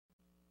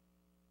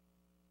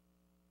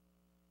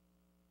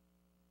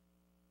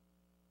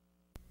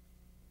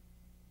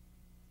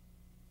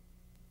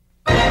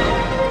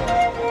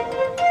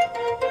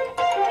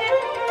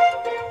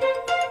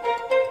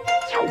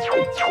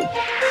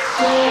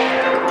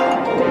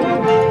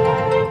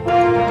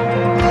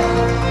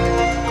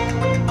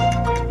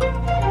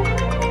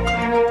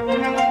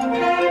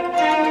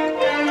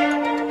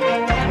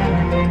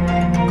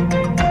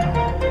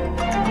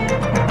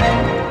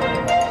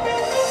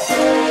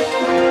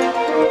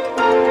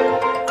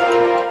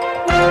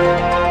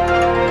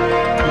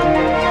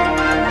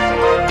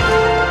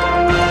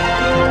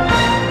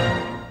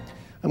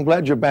I'm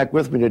glad you're back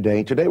with me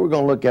today. Today we're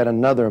going to look at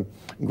another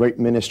great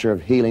minister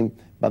of healing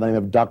by the name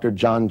of Dr.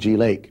 John G.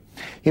 Lake.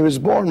 He was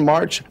born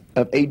March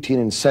of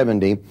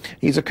 1870.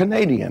 He's a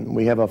Canadian.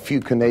 We have a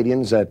few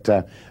Canadians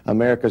that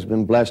America's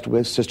been blessed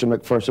with. Sister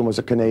McPherson was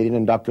a Canadian,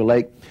 and Dr.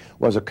 Lake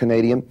was a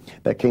Canadian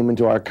that came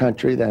into our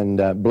country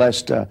and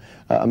blessed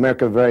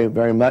America very,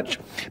 very much.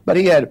 But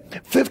he had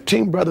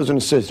 15 brothers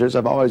and sisters.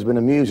 I've always been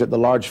amused at the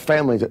large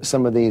families that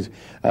some of these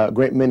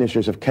great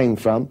ministers have came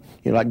from.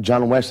 You know, like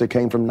John Wesley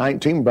came from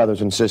 19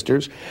 brothers and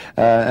sisters,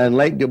 and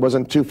Lake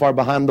wasn't too far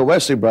behind the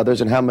Wesley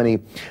brothers and how many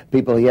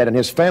people he had in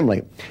his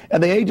family.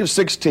 At the age of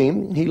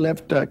 16, he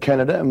left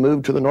Canada and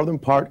moved to the northern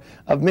part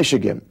of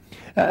Michigan.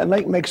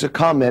 Lake makes a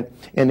comment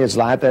in his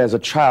life that as a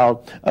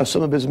child,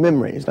 some of his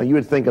memories. Now, you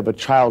would think of a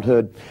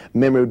childhood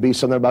memory would be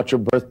something about your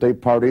birthday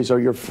parties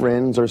or your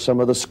friends or some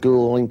of the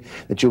schooling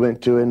that you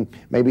went to in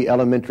maybe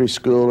elementary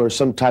school or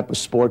some type of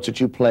sports that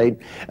you played.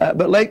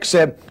 But Lake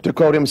said, to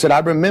quote him, said, "I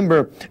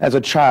remember as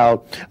a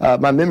child,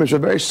 my memories were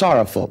very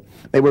sorrowful.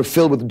 They were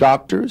filled with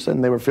doctors,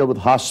 and they were filled with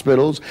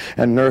hospitals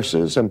and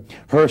nurses and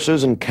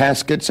hearses and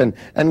caskets and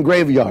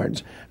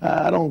graveyards."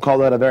 I don't call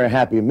that a very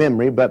happy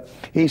memory, but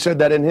he said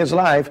that in his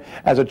life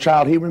as a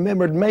child, he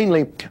remembered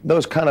mainly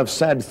those kind of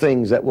sad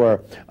things that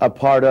were a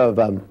part of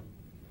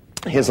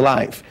his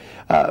life.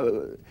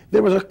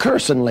 There was a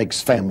curse in Lake's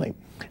family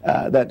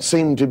that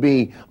seemed to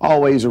be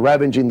always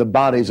ravaging the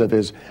bodies of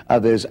his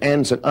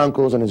aunts and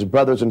uncles and his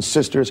brothers and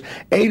sisters.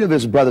 8 of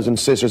his brothers and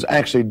sisters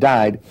actually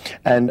died,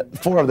 and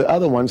 4 of the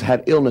other ones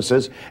had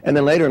illnesses, and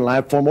then later in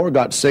life 4 more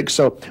got sick.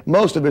 So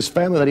most of his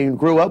family that he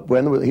grew up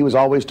with, he was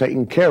always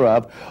taken care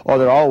of, or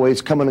they're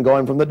always coming and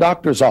going from the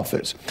doctor's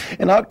office.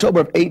 In October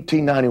of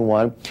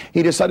 1891,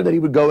 he decided that he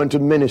would go into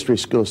ministry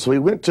school. So he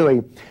went to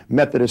a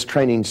Methodist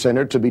training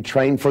center to be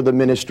trained for the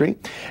ministry,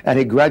 and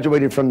he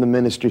graduated from the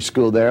ministry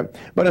school there.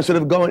 But instead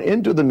of going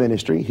into the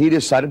ministry, he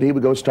decided he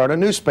would go start a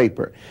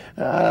newspaper.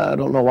 I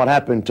don't know what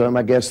happened to him.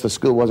 I guess the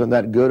school wasn't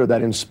that good or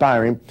that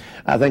inspiring.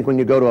 I think when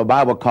you go to a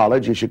Bible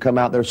college, you should come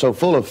out there so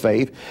full of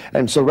faith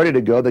and so ready to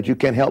go that you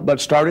can't help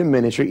but start in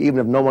ministry. Even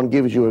if no one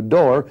gives you a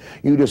door,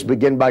 you just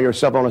begin by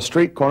yourself on a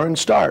street corner and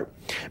start.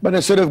 But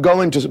instead of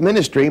going to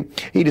ministry,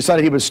 he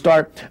decided he would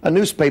start a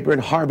newspaper in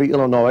Harvey,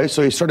 Illinois.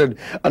 So he started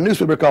a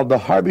newspaper called the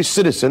Harvey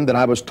Citizen that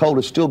I was told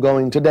is still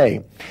going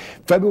today.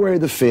 February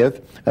the 5th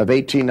of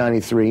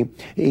 1893,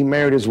 he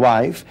married his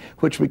wife,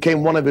 which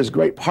became one of his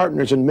great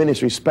partners in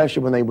ministry,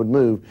 especially when they would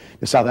move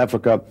to South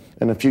Africa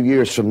in a few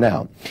years from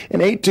now.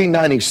 In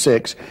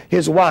 1896,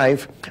 his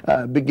wife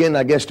began,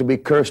 I guess, to be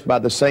cursed by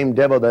the same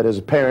devil that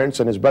his parents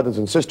and his brothers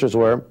and sisters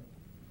were.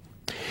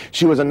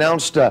 She was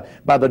announced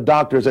by the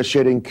doctors that she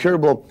had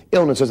incurable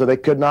illnesses that they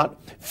could not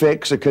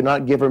fix, they could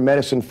not give her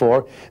medicine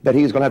for, that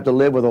he was going to have to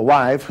live with a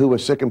wife who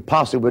was sick and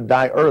possibly would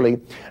die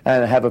early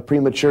and have a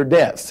premature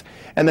death.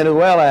 And then as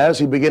well as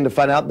he began to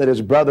find out that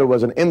his brother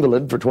was an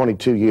invalid for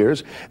 22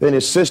 years. Then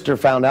his sister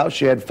found out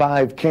she had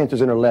 5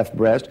 cancers in her left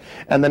breast.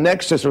 And the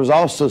next sister was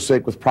also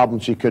sick with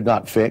problems she could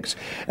not fix.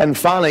 And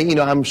finally, you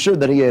know, I'm sure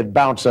that he had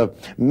bouts of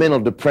mental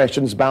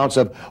depressions, bouts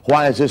of,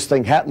 why is this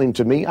thing happening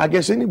to me? I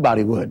guess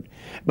anybody would.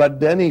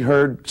 But then he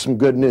heard some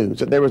good news,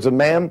 that there was a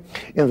man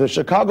in the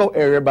Chicago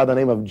area by the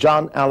name of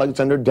John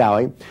Alexander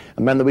Dowie,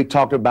 a man that we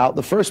talked about,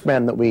 the first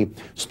man that we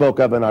spoke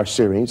of in our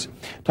series,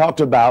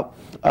 talked about,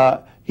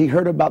 he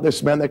heard about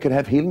this man that could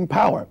have healing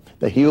power,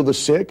 to heal the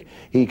sick.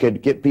 He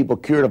could get people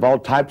cured of all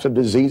types of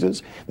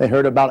diseases. They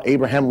heard about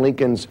Abraham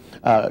Lincoln's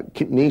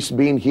niece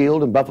being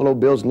healed and Buffalo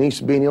Bill's niece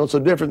being healed. So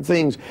different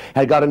things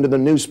had got into the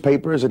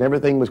newspapers and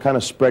everything was kind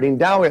of spreading.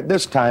 Dowie at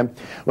this time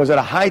was at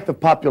a height of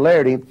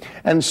popularity.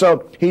 And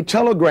so he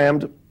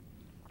telegrammed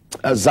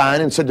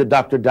Zion and said to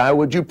Dr. Dowie,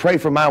 "Would you pray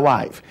for my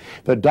wife?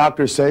 The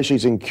doctor says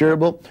she's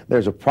incurable.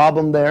 There's a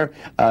problem there.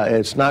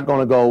 It's not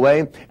going to go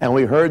away. And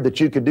we heard that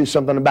you could do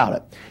something about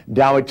it."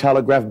 Dowie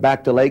telegraphed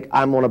back to Lake,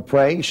 "I'm going to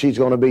pray. She's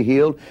going to be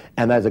healed."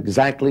 And that's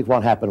exactly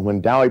what happened.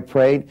 When Dowie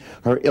prayed,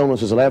 her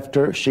illnesses left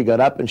her. She got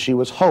up and she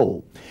was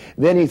whole.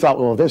 Then he thought,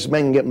 well, if this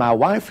man can get my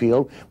wife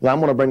healed, well, I'm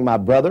going to bring my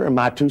brother and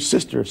my 2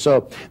 sisters.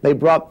 So they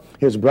brought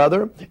his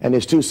brother and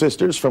his 2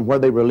 sisters from where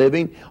they were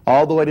living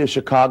all the way to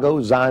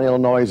Chicago, Zion,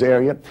 Illinois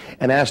area,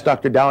 and asked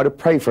Dr. Dowie to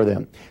pray for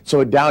them.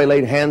 So Dowie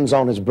laid hands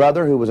on his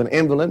brother, who was an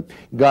invalid,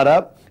 got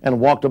up and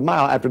walked a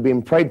mile after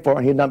being prayed for,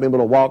 and he had not been able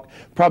to walk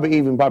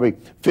probably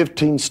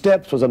 15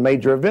 steps. Was a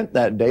major event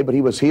that day, but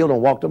he was healed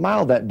and walked a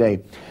mile that day.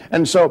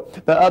 And so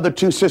the other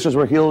 2 sisters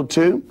were healed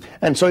too,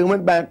 and so he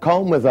went back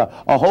home with a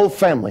whole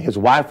family. His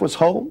wife was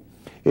whole,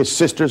 His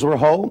sisters were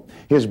whole.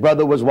 His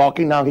brother was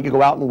walking. Now he could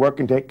go out and work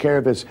and take care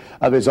of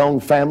his own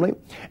family.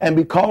 And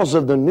because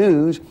of the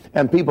news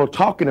and people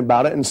talking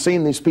about it and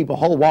seeing these people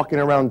whole walking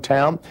around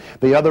town,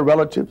 the other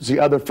relatives, the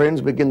other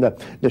friends begin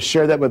to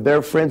share that with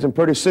their friends. And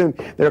pretty soon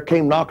there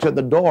came knocks at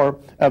the door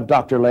of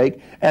Dr.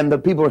 Lake, and the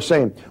people were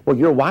saying, well,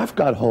 your wife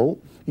got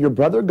whole. Your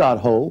brother got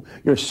whole.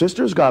 Your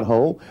sisters got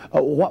whole.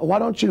 Why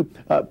don't you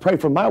pray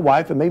for my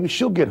wife and maybe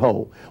she'll get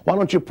whole? Why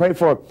don't you pray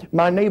for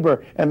my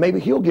neighbor and maybe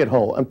he'll get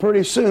whole? And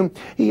pretty soon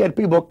he had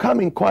people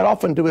coming quite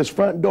often to his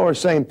front door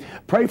saying,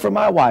 pray for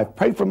my wife,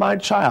 pray for my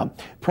child,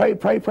 pray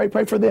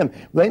for them.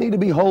 They need to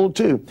be whole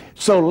too.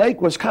 So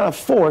Lake was kind of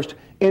forced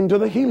into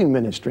the healing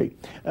ministry.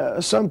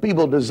 Some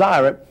people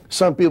desire it,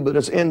 some people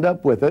just end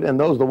up with it, and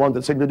those are the ones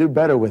that seem to do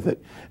better with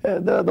it.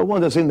 The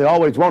ones that seem they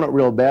always want it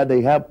real bad,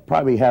 they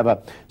probably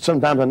have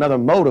sometimes another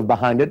motive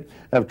behind it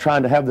of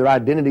trying to have their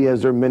identity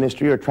as their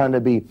ministry or trying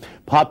to be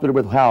popular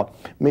with how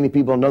many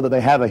people know that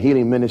they have a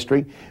healing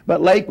ministry.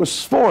 But Lake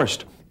was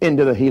forced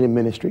into the healing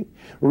ministry,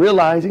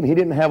 realizing he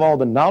didn't have all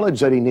the knowledge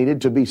that he needed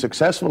to be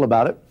successful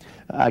about it.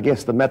 I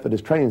guess the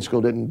Methodist training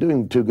school didn't do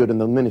him too good in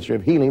the ministry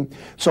of healing,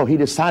 so he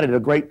decided a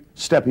great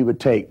step he would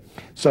take.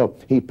 So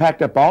he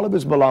packed up all of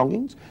his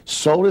belongings,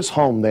 sold his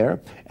home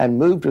there, and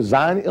moved to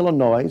Zion,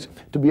 Illinois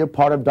to be a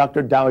part of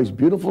Dr. Dowie's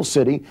beautiful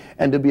city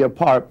and to be a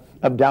part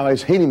of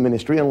Dowie's healing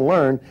ministry and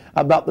learn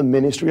about the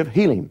ministry of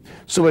healing.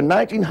 So in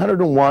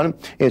 1901,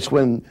 it's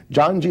when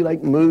John G.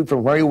 Lake moved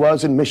from where he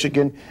was in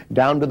Michigan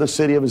down to the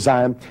city of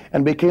Zion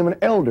and became an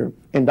elder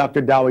in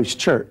Dr. Dowie's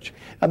church.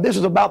 And this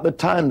is about the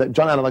time that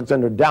John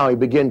Alexander Dowie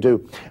began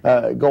to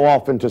go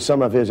off into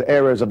some of his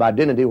areas of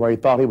identity where he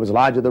thought he was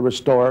Elijah the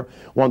Restorer,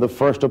 one of the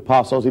first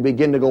apostles. He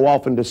began to go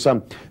off into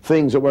some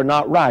things that were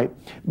not right.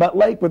 But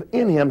Lake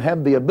within him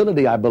had the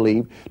ability, I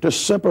believe, to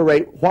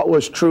separate what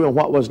was true and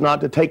what was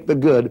not, to take the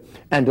good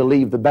and to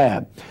leave the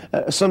bad.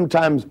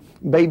 Sometimes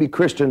baby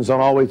Christians don't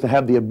always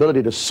have the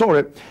ability to sort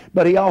it,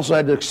 but he also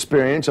had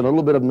experience and a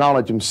little bit of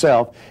knowledge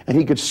himself, and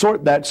he could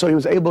sort that, so he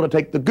was able to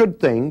take the good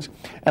things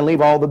and leave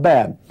all the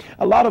bad.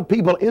 A lot of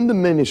people in the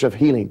ministry of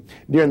healing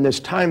during this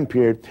time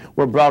period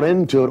were brought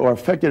into it or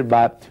affected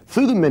by it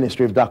through the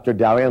ministry of Dr.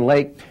 Dowie, and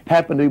Lake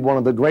happened to be one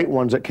of the great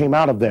ones that came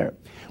out of there.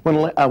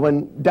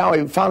 When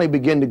Dowie finally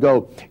began to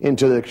go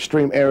into the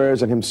extreme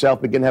areas and himself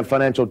began to have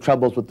financial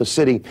troubles with the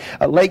city,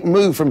 Lake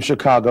moved from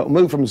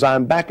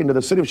Zion back into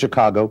the city of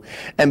Chicago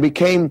and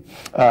became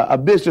a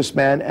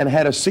businessman and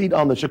had a seat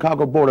on the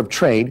Chicago Board of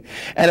Trade.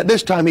 And at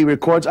this time he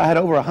records, I had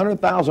over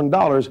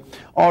 $100,000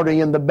 already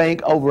in the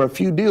bank over a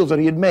few deals that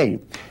he had made.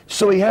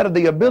 So he had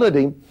the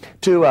ability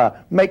to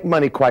make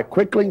money quite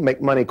quickly,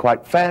 make money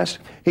quite fast.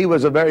 He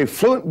was a very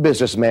fluent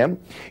businessman.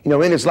 You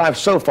know, in his life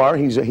so far,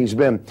 he's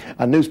been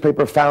a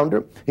newspaper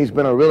founder, he's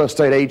been a real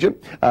estate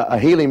agent, a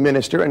healing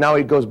minister, and now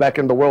he goes back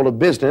into the world of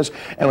business,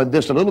 and with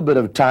just a little bit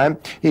of time,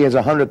 he has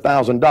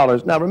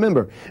 $100,000. Now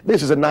remember,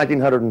 this is in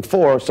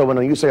 1904, so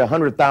when you say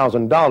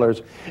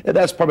 $100,000,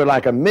 that's probably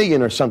like $1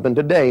 million or something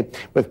today,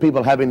 with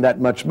people having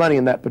that much money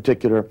in that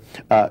particular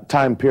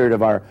time period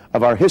of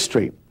our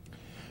history.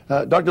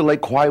 Dr.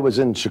 Lake, while he was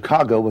in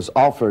Chicago, was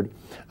offered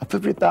a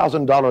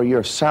 $50,000 a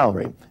year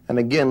salary. And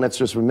again, let's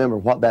just remember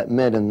what that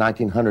meant in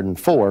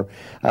 1904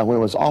 when it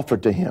was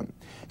offered to him.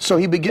 So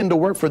he began to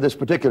work for this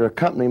particular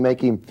company,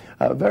 making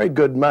very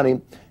good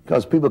money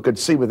because people could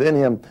see within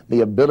him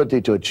the ability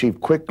to achieve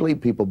quickly.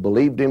 People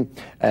believed him,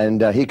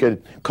 and he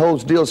could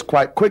close deals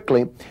quite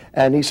quickly.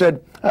 And he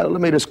said, let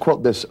me just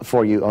quote this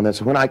for you on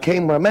this. When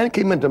a man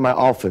came into my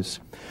office,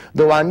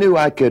 though I knew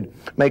I could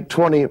make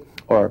 $20,000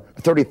 or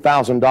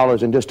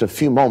 $30,000 in just a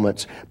few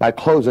moments by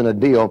closing a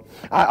deal,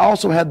 I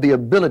also had the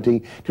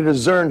ability to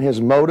discern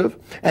his motive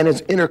and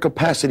his inner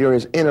capacity or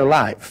his inner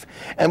life.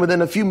 And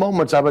within a few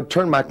moments, I would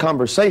turn my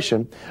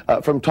conversation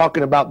from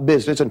talking about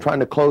business and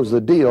trying to close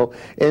the deal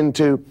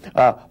into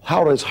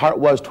how his heart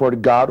was toward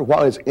God,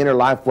 what his inner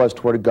life was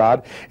toward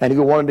God, and if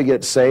he wanted to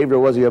get saved or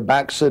was he a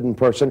backslidden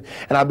person.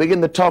 And I began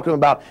to talk to him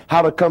about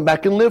how to come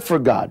back and live for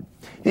God.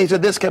 He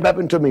said, this kept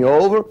happening to me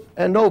over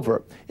and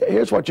over.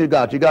 Here's what you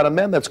got. You got a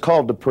man that's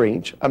called to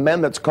preach, a man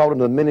that's called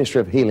into the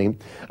ministry of healing,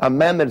 a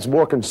man that's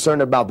more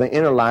concerned about the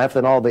inner life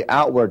than all the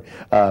outward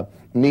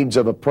needs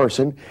of a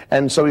person.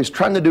 And so he's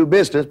trying to do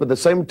business, but at the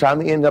same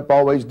time, he ended up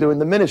always doing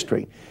the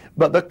ministry.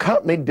 But the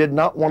company did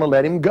not want to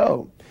let him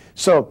go.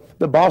 So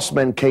the boss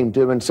man came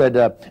to him and said,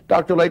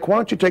 Dr. Lake, why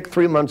don't you take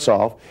 3 months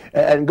off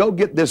and go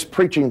get this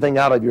preaching thing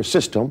out of your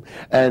system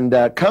and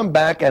come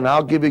back and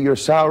I'll give you your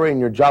salary and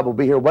your job will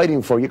be here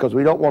waiting for you because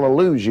we don't want to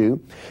lose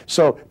you.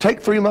 So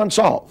take 3 months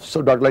off.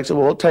 So Dr. Lake said,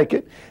 well, we'll take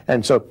it.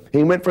 And so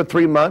he went for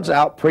 3 months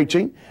out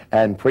preaching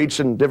and preached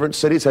in different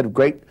cities, had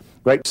great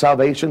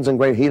salvations and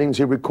great healings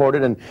he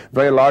recorded, and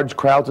very large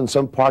crowds in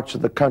some parts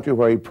of the country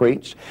where he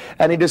preached.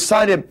 And he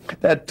decided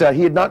that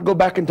he would not go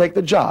back and take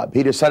the job.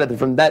 He decided that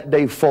from that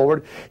day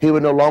forward, he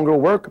would no longer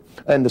work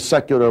in the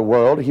secular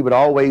world. He would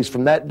always,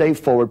 from that day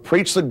forward,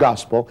 preach the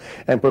gospel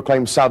and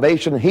proclaim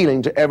salvation and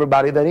healing to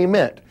everybody that he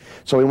met.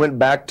 So he went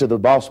back to the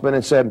boss man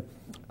and said,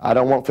 I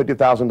don't want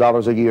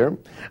 $50,000 a year.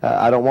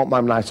 I don't want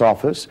my nice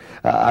office.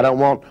 I don't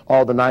want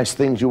all the nice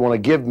things you want to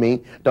give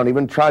me. Don't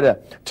even try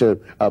to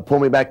pull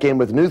me back in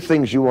with new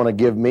things you want to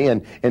give me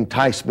and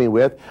entice me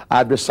with.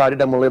 I've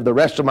decided I'm going to live the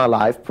rest of my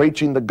life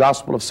preaching the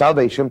gospel of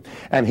salvation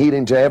and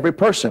healing to every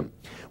person.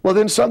 Well,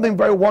 then something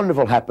very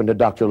wonderful happened to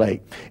Dr.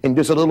 Lake. In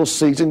just a little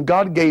season,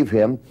 God gave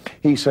him,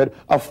 he said,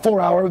 a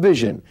 4-hour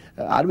vision.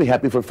 I'd be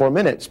happy for 4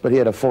 minutes, but he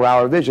had a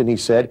 4-hour vision. He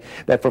said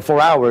that for 4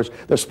 hours,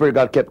 the Spirit of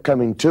God kept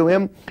coming to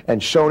him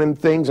and showing him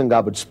things, and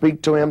God would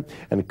speak to him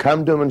and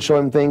come to him and show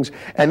him things.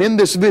 And in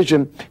this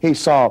vision, he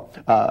saw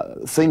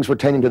things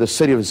pertaining to the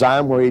city of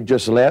Zion where he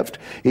just left.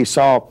 He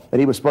saw that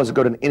he was supposed to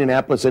go to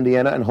Indianapolis,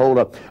 Indiana, and hold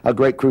a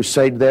great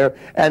crusade there.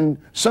 And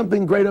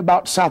something great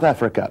about South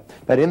Africa,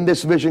 that in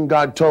this vision,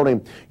 God told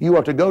him, you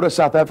are to go to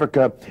South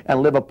Africa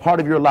and live a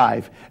part of your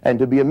life and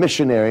to be a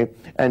missionary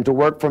and to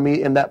work for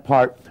me in that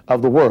part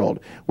of the world.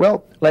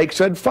 Well, Lake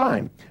said,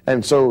 fine.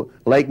 And so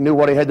Lake knew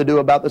what he had to do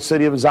about the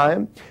city of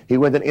Zion. He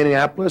went to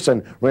Indianapolis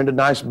and rented a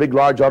nice, big,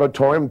 large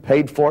auditorium,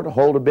 paid for it, to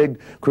hold a big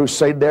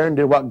crusade there and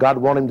did what God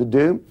wanted him to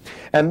do.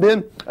 And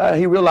then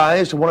he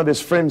realized, one of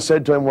his friends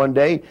said to him one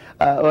day,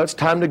 well, it's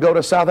time to go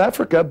to South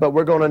Africa, but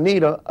we're going to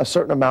need a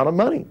certain amount of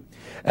money.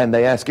 And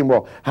they asked him,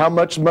 well, how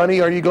much money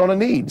are you going to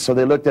need? So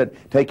they looked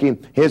at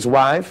taking his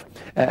wife,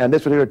 and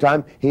this particular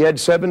time, he had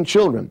 7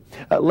 children.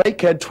 Lake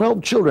had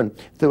 12 children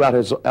throughout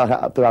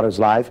his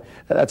life.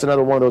 That's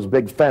another one of those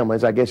big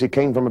families. I guess he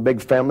came from a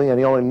big family, and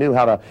he only knew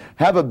how to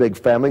have a big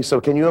family. So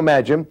can you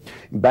imagine,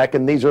 back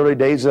in these early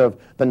days of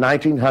the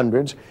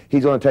 1900s,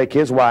 he's going to take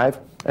his wife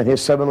and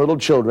his 7 little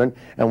children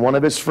and one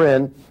of his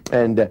friend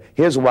and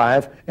his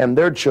wife and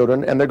their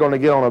children, and they're going to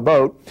get on a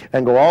boat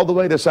and go all the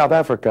way to South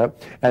Africa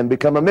and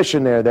become a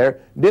missionary there.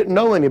 Didn't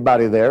know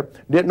anybody there,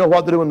 didn't know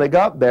what to do when they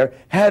got there,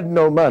 had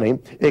no money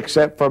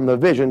except from the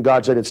vision.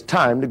 God said it's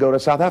time to go to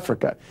South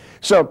Africa.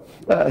 So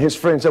his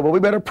friend said, well,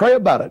 we better pray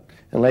about it.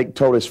 And Lake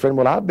told his friend,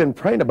 well, I've been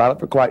praying about it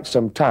for quite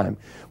some time.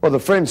 Well, the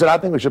friend said, I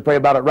think we should pray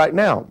about it right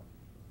now.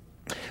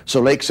 So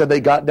Lake said they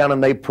got down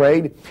and they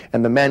prayed,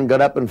 and the man got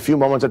up in a few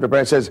moments after prayer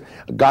and says,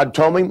 God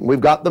told me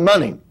we've got the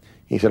money.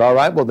 He said, all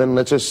right, well then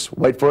let's just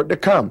wait for it to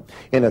come.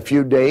 In a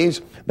few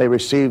days, they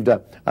received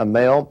a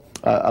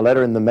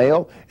letter in the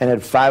mail, and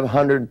had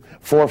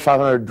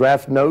 500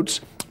 draft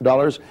notes,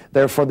 dollars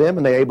there for them,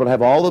 and they're able to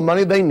have all the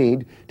money they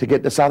need to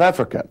get to South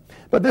Africa.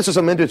 But this is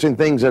some interesting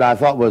things that I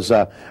thought was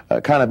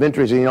kind of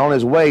interesting. On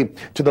his way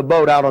to the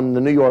boat out on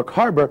the New York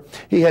harbor,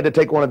 he had to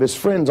take one of his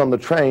friends on the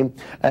train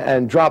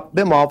and drop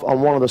them off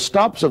on one of the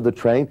stops of the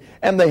train,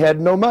 and they had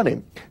no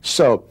money.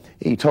 So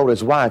he told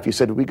his wife, he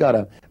said, we got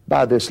to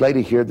buy this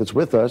lady here that's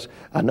with us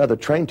another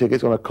train ticket.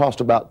 It's going to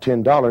cost about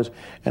 $10,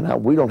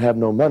 and we don't have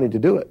no money to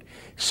do it.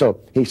 So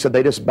he said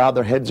they just bowed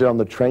their heads there on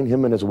the train,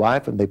 him and his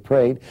wife, and they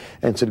prayed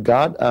and said,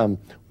 God,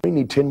 we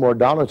need $10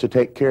 more to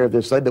take care of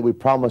this lady that we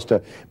promised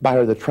to buy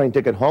her the train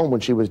ticket home when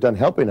she was done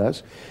helping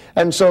us.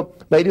 And so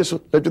they just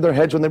lifted their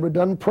heads when they were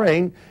done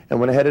praying and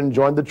went ahead and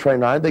joined the train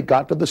ride. They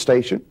got to the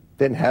station.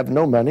 Didn't have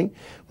no money.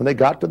 When they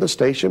got to the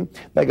station,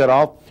 they got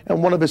off,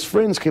 and one of his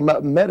friends came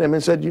up and met him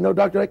and said, you know,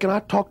 Dr. A, can I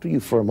talk to you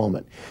for a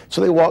moment?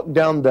 So they walked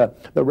down the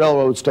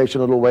railroad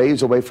station a little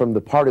ways away from the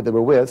party they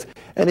were with,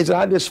 and he said,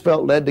 I just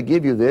felt led to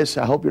give you this.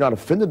 I hope you're not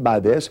offended by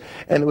this.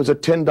 And it was a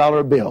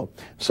 $10 bill.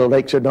 So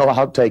Lake said, no,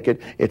 I'll take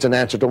it. It's an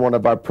answer to one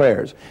of our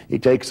prayers. He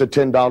takes the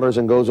 $10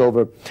 and goes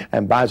over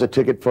and buys a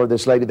ticket for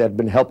this lady that had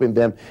been helping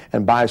them,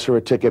 and buys her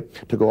a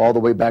ticket to go all the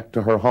way back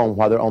to her home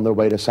while they're on their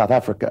way to South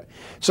Africa.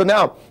 So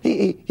now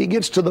he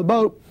gets to the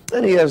boat,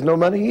 and he has no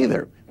money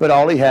either. But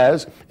all he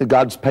has is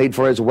God's paid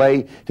for his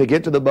way to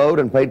get to the boat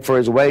and paid for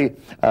his way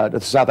to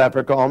South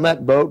Africa on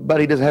that boat, but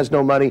he just has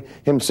no money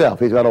himself.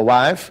 He's got a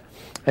wife,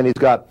 and he's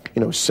got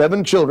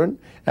 7 children,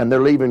 and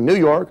they're leaving New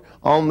York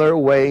on their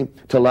way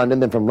to London,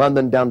 then from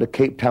London down to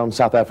Cape Town,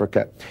 South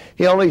Africa.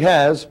 He only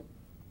has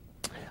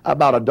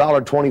about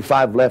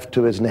 $1.25 left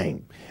to his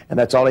name. And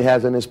that's all he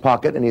has in his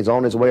pocket, and he's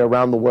on his way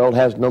around the world,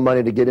 has no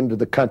money to get into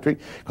the country,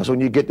 because when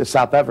you get to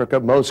South Africa,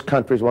 most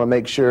countries want to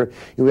make sure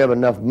you have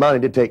enough money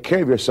to take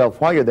care of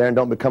yourself while you're there and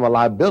don't become a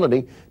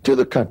liability to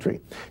the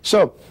country.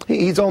 So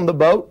he's on the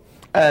boat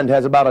and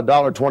has about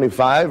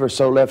 $1.25 or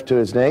so left to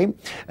his name,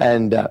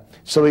 and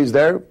so he's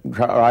there,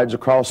 rides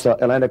across the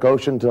Atlantic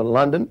Ocean to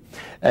London,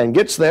 and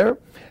gets there,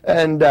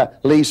 and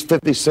leaves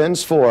 50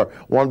 cents for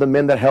one of the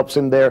men that helps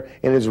him there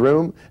in his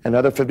room,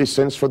 another 50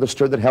 cents for the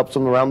steward that helps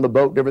him around the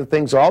boat, different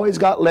things. So all he's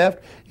got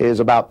left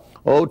is about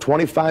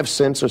 25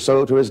 cents or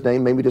so to his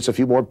name, maybe just a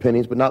few more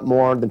pennies, but not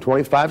more than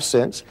 25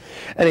 cents.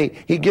 And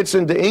he gets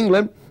into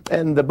England,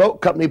 and the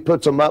boat company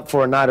puts him up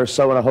for a night or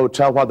so in a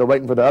hotel while they're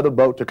waiting for the other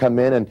boat to come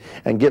in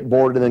and get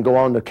boarded and then go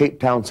on to Cape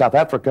Town, South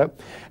Africa.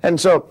 And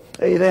so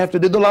they have to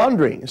do the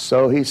laundry.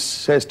 So he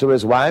says to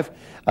his wife,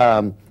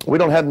 we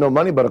don't have no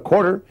money but a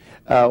quarter.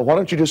 Why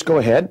don't you just go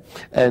ahead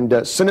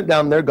and send it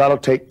down there? God will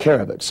take care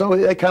of it. So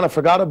they kind of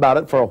forgot about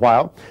it for a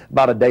while,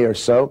 about a day or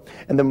so.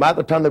 And then by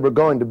the time they were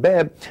going to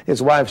bed,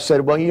 his wife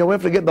said, well, we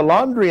have to get the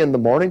laundry in the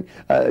morning.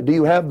 Do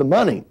you have the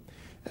money?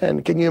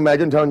 And can you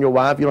imagine telling your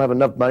wife you don't have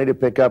enough money to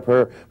pick up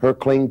her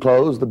clean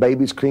clothes, the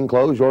baby's clean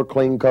clothes, your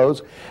clean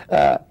clothes?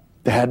 They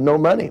had no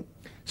money.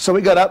 So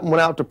he got up and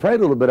went out to pray a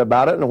little bit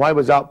about it, and while he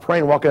was out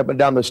praying, walking up and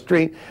down the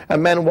street, a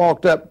man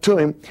walked up to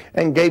him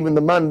and gave him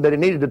the money that he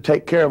needed to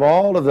take care of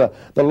all of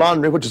the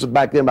laundry, which is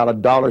back then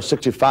about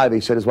 $1.65,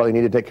 he said, is what he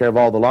needed to take care of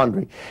all the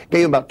laundry.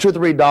 Gave him about $2 or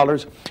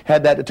 $3,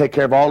 had that to take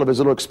care of all of his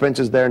little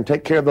expenses there and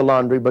take care of the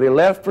laundry, but he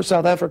left for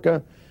South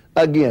Africa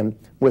again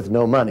with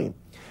no money.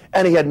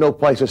 And he had no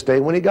place to stay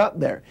when he got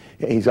there.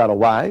 He's got a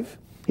wife.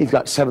 He's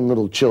got 7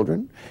 little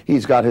children.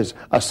 He's got his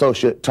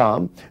associate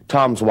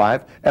Tom's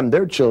wife, and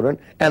their children,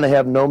 and they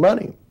have no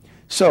money.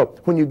 So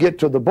when you get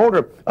to the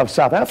border of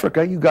South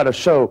Africa, you've got to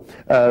show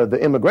the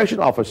immigration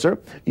officer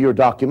your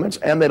documents,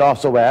 and they'd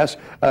also ask,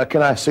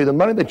 can I see the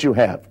money that you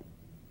have?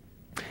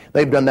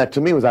 They've done that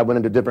to me as I went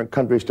into different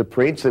countries to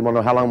preach. They want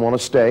to know how long I want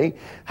to stay,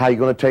 how you're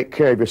going to take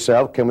care of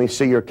yourself. Can we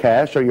see your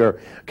cash or your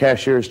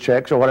cashier's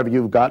checks or whatever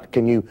you've got?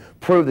 Can you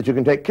prove that you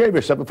can take care of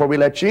yourself before we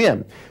let you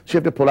in? So you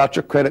have to pull out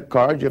your credit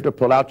card. You have to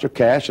pull out your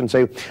cash and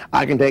say,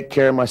 I can take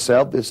care of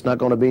myself. It's not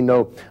going to be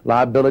no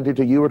liability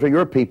to you or to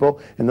your people.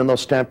 And then they'll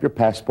stamp your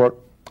passport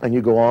and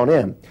you go on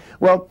in.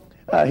 Well,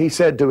 he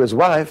said to his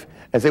wife,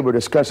 as they were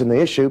discussing the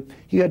issue,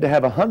 he had to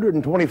have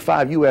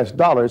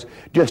 $125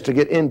 just to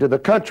get into the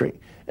country.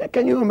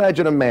 Can you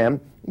imagine a man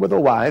with a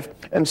wife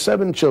and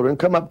 7 children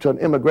come up to an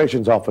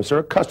immigration officer,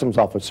 a customs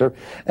officer,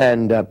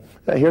 and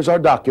here's our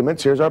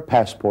documents, here's our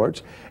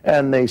passports,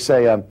 and they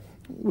say,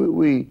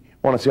 we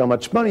want to see how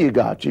much money you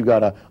got. You've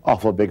got an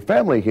awful big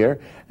family here,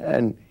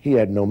 and he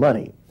had no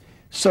money.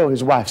 So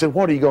his wife said,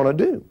 what are you going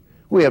to do?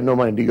 We have no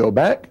money to go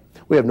back.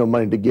 We have no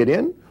money to get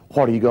in.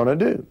 What are you going to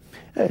do?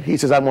 He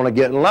says, I want to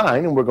get in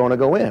line, and we're going to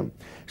go in.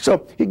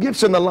 So he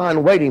gets in the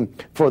line waiting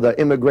for the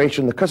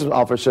immigration, the customs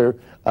officer,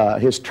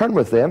 his turn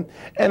with them,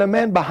 and a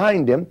man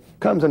behind him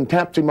comes and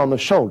taps him on the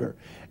shoulder.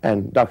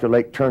 And Dr.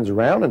 Lake turns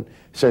around and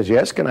says,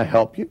 yes, can I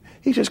help you?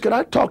 He says, can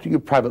I talk to you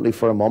privately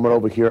for a moment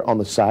over here on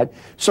the side?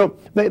 So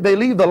they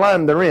leave the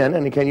line they're in,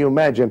 and can you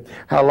imagine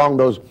how long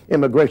those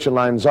immigration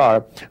lines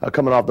are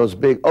coming off those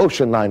big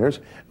ocean liners?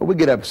 We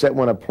get upset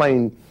when a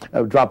plane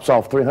drops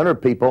off 300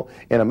 people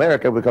in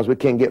America because we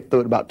can't get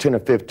through it about 10 or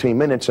 15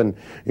 minutes, and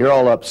you're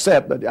all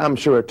upset, but I'm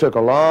sure it took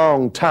a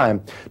long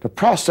time to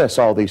process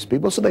all these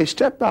people. So they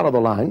stepped out of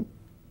the line.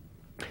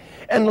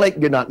 And Lake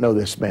did not know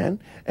this man.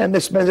 And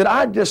this man said,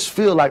 I just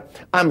feel like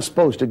I'm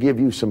supposed to give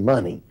you some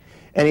money.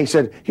 And he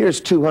said,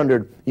 here's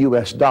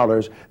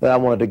 $200 that I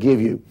wanted to give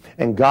you.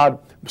 And God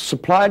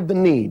supplied the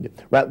need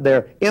right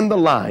there in the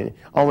line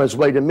on his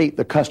way to meet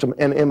the custom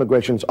and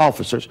immigration's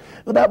officers.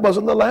 But that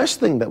wasn't the last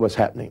thing that was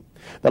happening.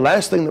 The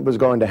last thing that was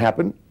going to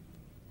happen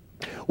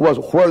was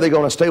where are they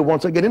going to stay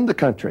once they get into the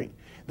country?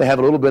 They have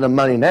a little bit of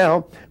money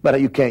now, but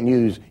you can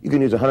use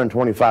 $125,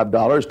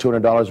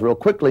 $200 real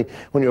quickly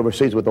when you're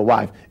overseas with a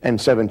wife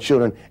and 7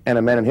 children and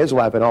a man and his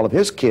wife and all of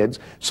his kids.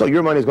 So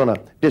your money is going to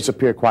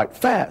disappear quite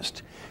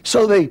fast.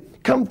 So they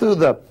come through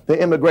the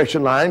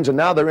immigration lines, and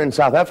now they're in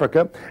South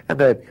Africa, and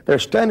they're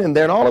standing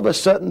there, and all of a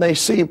sudden they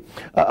see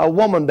a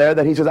woman there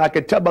that he says, I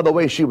could tell by the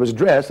way she was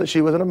dressed that she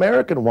was an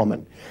American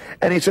woman.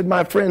 And he said,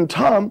 my friend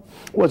Tom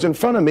was in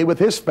front of me with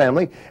his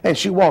family, and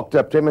she walked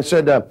up to him and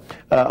said,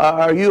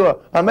 are you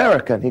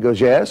American? He goes,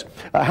 yes.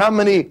 How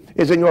many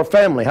is in your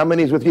family? How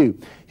many is with you?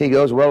 He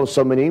goes, well,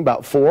 so many,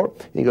 about 4.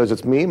 He goes,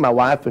 it's me, my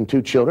wife, and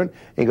 2 children.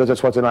 He goes,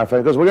 that's what's in our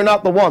family. He goes, well, you're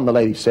not the one, the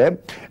lady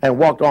said, and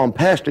walked on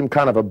past him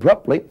kind of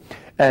abruptly,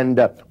 and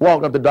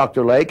walked up to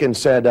Dr. Lake and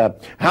said,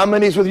 how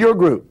many's with your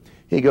group?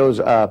 He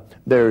goes,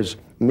 there's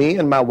me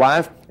and my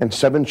wife and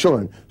 7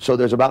 children. So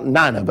there's about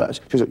 9 of us.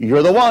 She said,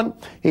 you're the one.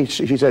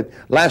 She said,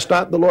 last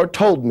night the Lord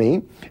told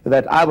me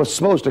that I was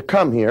supposed to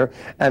come here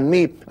and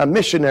meet a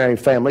missionary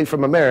family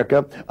from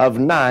America of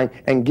 9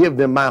 and give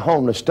them my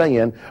home to stay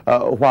in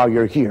while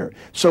you're here.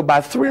 So by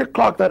 3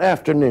 o'clock that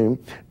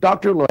afternoon,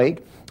 Dr.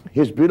 Lake,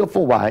 his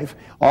beautiful wife,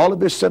 all of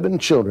his 7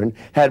 children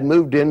had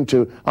moved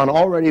into an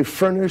already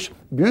furnished,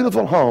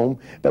 beautiful home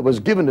that was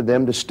given to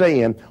them to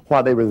stay in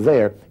while they were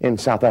there in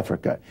South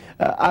Africa.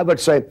 I would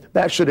say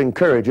that should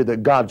encourage you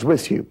that God's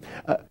with you.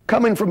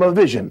 Coming from a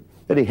vision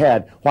that he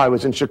had while he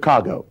was in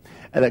Chicago,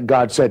 and that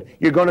God said,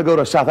 you're going to go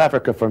to South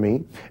Africa for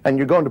me, and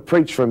you're going to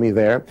preach for me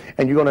there,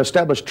 and you're going to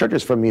establish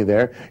churches for me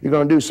there, you're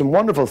going to do some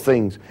wonderful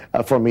things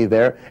for me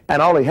there,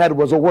 and all he had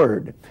was a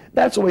word.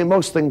 That's the way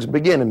most things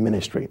begin in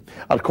ministry.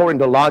 According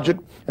to logic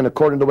and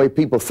according to the way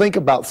people think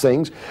about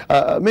things,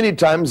 many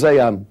times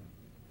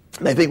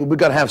they think we've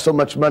got to have so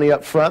much money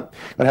up front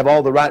and have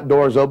all the right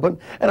doors open.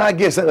 And I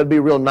guess that would be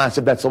real nice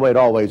if that's the way it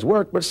always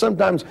worked. But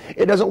sometimes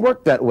it doesn't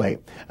work that way.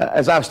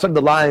 As I've studied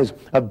the lives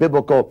of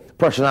biblical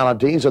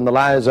personalities and the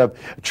lives of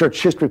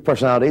church history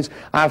personalities,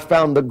 I've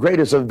found the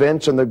greatest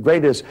events and the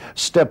greatest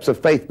steps of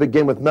faith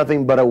begin with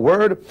nothing but a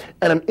word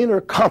and an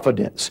inner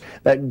confidence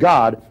that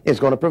God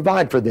is going to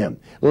provide for them.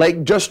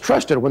 Lake just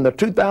trusted. When the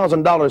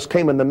 $2,000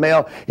 came in the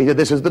mail, he said,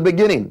 this is the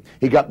beginning.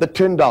 He got the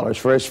 $10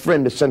 for his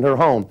friend to send her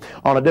home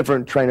on a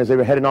different train as They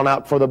were heading on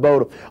out for the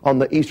boat on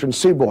the eastern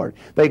seaboard.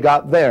 They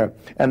got there,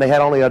 and they had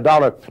only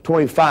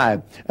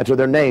 $1.25 to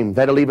their name.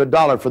 They had to leave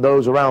 $1 for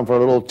those around for a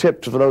little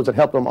tip for those that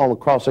helped them on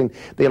crossing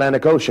the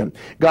Atlantic Ocean.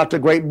 Got to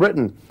Great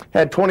Britain,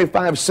 had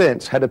 25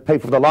 cents, had to pay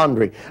for the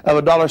laundry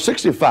of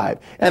 $1.65.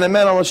 And a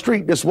man on the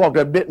street just walked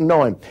up, didn't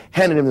know him,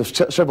 handed him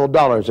several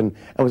dollars, and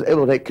was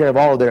able to take care of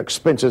all of their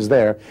expenses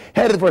there.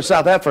 Headed for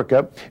South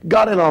Africa,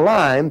 got in a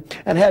line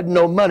and had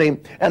no money,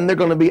 and they're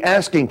going to be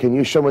asking, can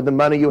you show me the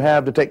money you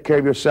have to take care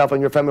of yourself and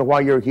your family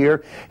while you're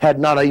here? Had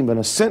not even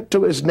a cent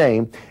to his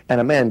name,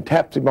 and a man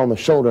taps him on the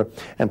shoulder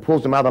and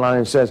pulls him out of the line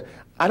and says,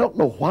 I don't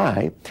know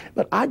why,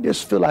 but I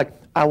just feel like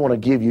I want to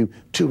give you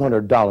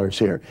 $200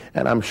 here.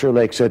 And I'm sure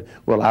Lake said,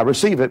 well, I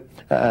receive it,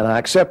 and I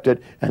accept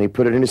it. And he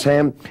put it in his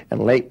hand,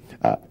 and Lake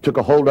took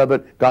a hold of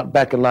it, got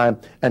back in line,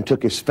 and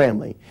took his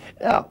family.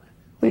 Now,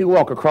 when you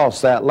walk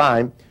across that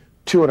line,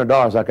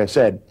 $200, like I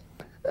said,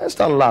 that's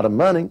not a lot of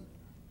money.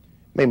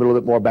 Maybe a little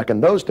bit more back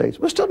in those days,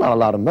 but still not a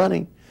lot of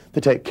money to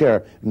take care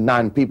of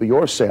 9 people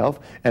yourself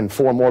and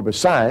 4 more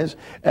besides,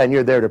 and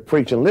you're there to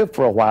preach and live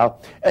for a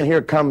while, and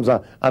here comes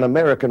an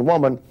American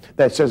woman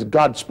that says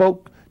God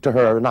spoke to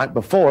her the night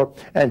before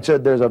and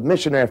said there's a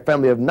missionary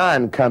family of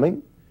 9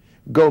 coming,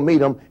 go meet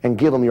them and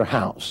give them your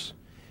house.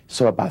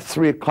 So about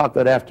 3 o'clock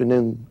that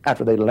afternoon,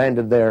 after they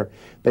landed there,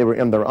 they were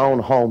in their own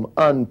home,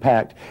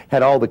 unpacked,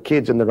 had all the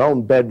kids in their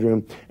own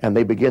bedroom, and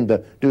they began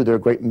to do their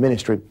great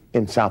ministry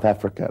in South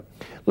Africa.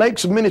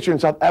 Lake's ministry in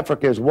South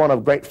Africa is one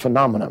of great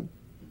phenomenon.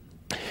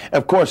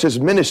 Of course, his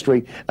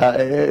ministry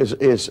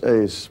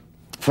is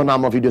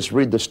phenomenal if you just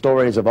read the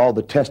stories of all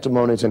the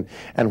testimonies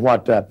and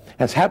what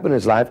has happened in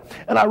his life.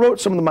 And I wrote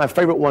some of my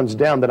favorite ones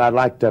down that I'd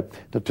like to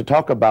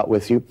talk about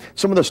with you.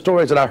 Some of the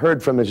stories that I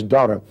heard from his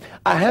daughter.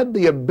 I had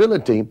the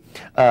ability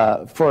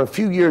for a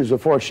few years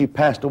before she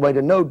passed away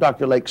to know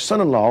Dr. Lake's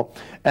son-in-law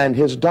and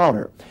his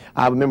daughter.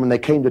 I remember when they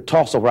came to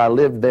Tulsa, where I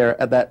lived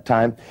there at that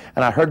time,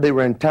 and I heard they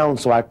were in town,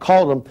 so I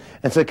called them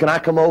and said, can I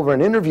come over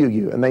and interview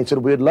you? And they said,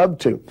 we'd love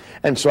to.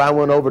 And so I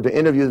went over to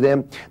interview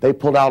them. They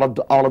pulled out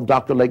all of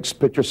Dr. Lake's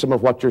pictures, some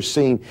of what you're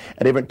seeing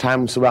at different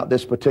times throughout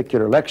this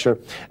particular lecture.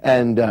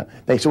 And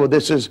they said, well,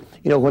 this is,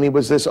 when he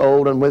was this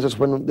old, and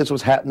when this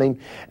was happening,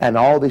 and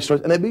all these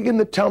stories. And they began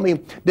to tell me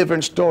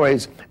different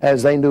stories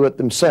as they knew it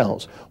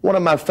themselves. One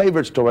of my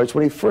favorite stories,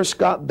 when he first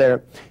got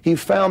there, he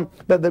found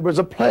that there was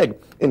a plague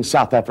in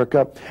South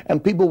Africa,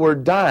 and people were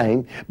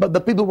dying, but the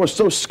people were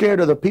so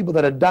scared of the people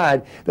that had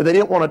died that they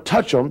didn't want to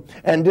touch them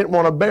and didn't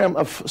want to bury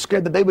them,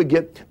 scared that they would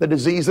get the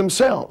disease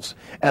themselves.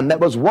 And that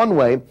was one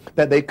way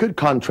that they could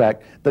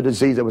contract the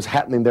disease that was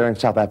happening there in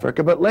South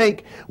Africa. But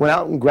Lake went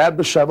out and grabbed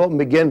a shovel and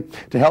began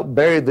to help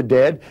bury the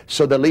dead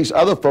so that at least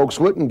other folks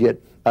wouldn't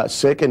get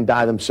sick and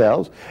die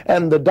themselves.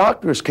 And the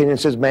doctors came in and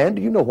says, man,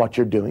 do you know what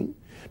you're doing?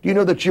 Do you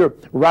know that you're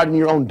writing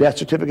your own death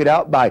certificate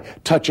out by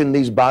touching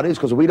these bodies?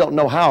 Because we don't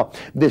know how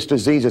this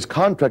disease is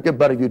contracted,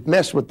 but if you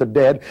mess with the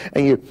dead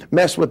and you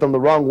mess with them the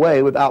wrong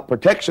way without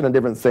protection and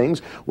different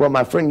things, well,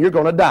 my friend, you're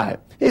going to die.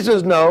 He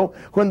says, no,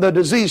 when the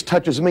disease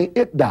touches me,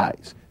 it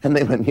dies. And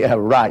they went, yeah,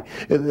 right.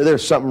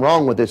 There's something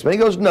wrong with this. But he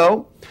goes,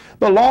 no,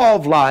 the law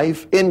of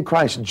life in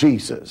Christ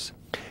Jesus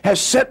has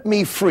set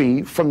me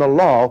free from the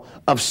law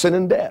of sin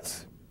and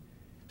death.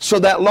 So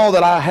that law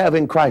that I have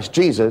in Christ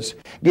Jesus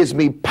gives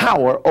me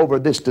power over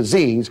this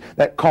disease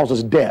that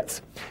causes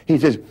death. He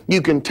says,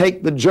 you can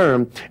take the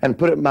germ and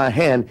put it in my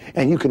hand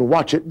and you can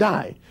watch it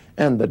die.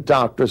 And the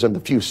doctors and the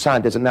few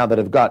scientists and now that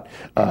have got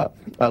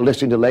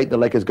listening to Lake, the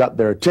Lake has got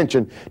their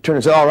attention, turn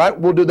and say, all right,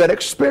 we'll do that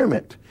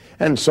experiment.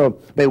 And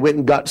so they went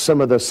and got some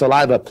of the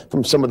saliva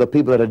from some of the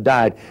people that had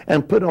died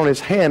and put on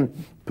his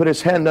hand, put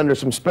his hand under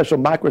some special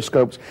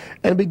microscopes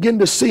and begin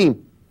to see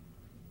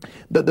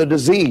that the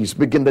disease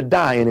began to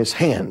die in his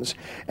hands.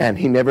 And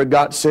he never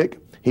got sick.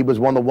 He was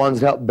one of the ones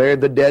that helped bury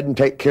the dead and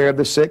take care of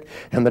the sick.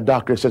 And the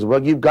doctor says,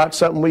 well, you've got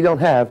something we don't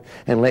have.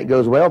 And Lake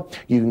goes, well,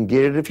 you can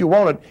get it if you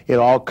want it. It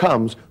all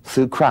comes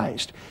through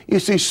Christ. You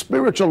see,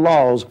 spiritual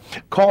laws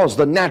cause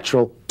the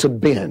natural to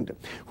bend.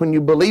 When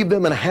you believe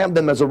them and have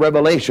them as a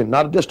revelation,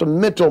 not just a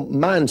mental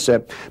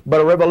mindset,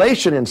 but a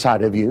revelation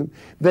inside of you,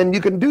 then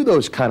you can do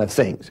those kind of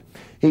things.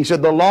 He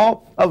said, the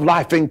law of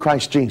life in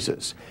Christ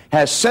Jesus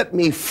has set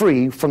me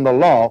free from the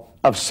law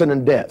of sin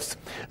and death.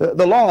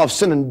 The law of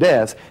sin and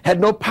death had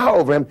no power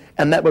over him,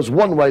 and that was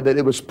one way that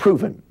it was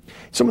proven.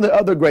 Some of the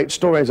other great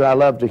stories that I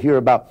love to hear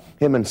about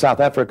him in South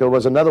Africa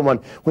was another one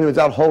when he was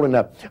out holding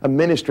a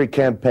ministry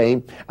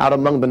campaign out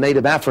among the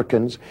native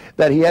Africans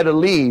that he had to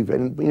leave.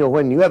 And,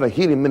 when you have a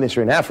healing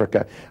ministry in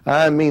Africa,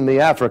 I mean the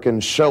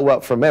Africans show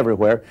up from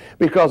everywhere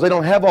because they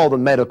don't have all the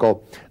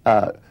medical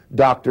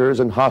doctors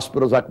and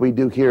hospitals like we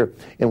do here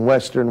in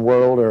Western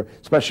world, or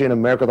especially in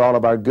America with all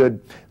of our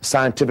good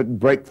scientific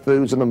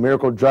breakthroughs and the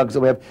miracle drugs that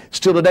we have.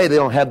 Still today, they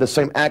don't have the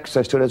same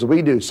access to it as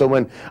we do. So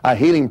when a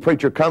healing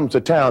preacher comes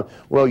to town,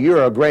 well,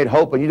 you're a great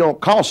hope and you don't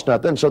cost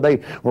nothing, so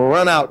they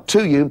run out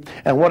to you,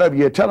 and whatever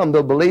you tell them,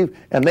 they'll believe,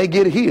 and they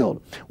get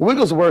healed.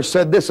 Wigglesworth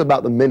said this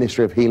about the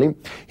ministry of healing.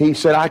 He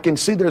said, I can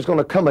see there's going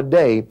to come a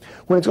day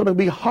when it's going to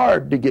be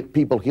hard to get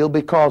people healed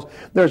because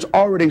there's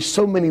already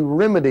so many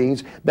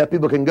remedies that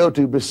people can go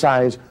to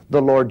besides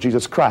the Lord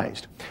Jesus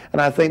Christ.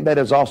 And I think that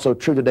is also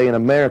true today in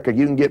America.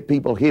 You can get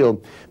people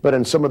healed, but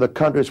in some of the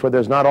countries where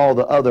there's not all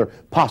the other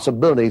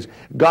possibilities,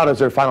 God is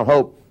their final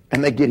hope,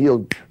 and they get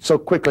healed so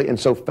quickly and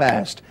so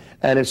fast.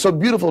 And it's so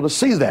beautiful to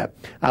see that.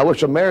 I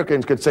wish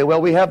Americans could say,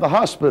 well, we have the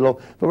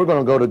hospital, but we're going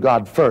to go to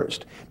God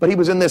first. But he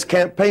was in this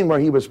campaign where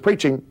he was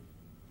preaching,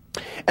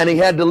 and he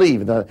had to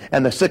leave.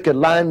 And the sick had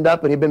lined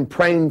up, and he'd been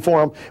praying for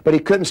them, but he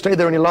couldn't stay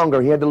there any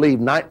longer. He had to leave.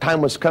 Nighttime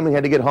was coming. He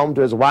had to get home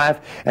to his wife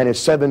and his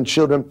 7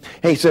 children.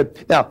 And he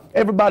said, now,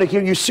 everybody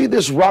here, you see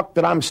this rock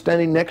that I'm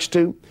standing next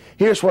to?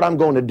 Here's what I'm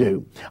going to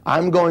do.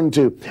 I'm going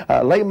to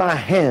lay my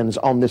hands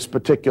on this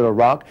particular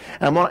rock,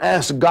 and I'm going to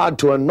ask God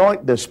to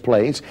anoint this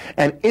place.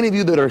 And any of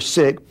you that are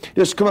sick,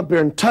 just come up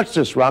here and touch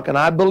this rock, and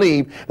I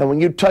believe that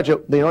when you touch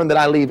it, the anointing that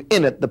I leave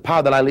in it, the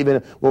power that I leave in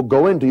it, will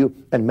go into you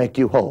and make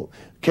you whole.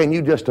 Can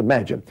you just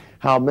imagine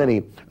how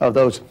many of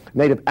those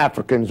native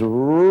Africans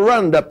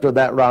run up to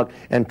that rock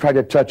and tried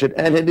to touch it?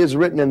 And it is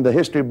written in the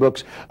history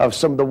books of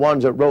some of the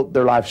ones that wrote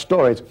their life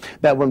stories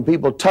that when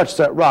people touched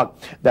that rock,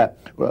 that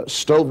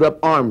stoved up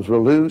arms were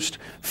loosed,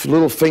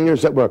 little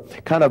fingers that were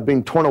kind of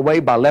being torn away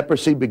by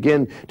leprosy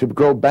began to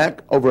grow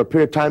back over a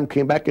period of time,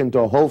 came back into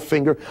a whole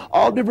finger.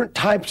 All different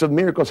types of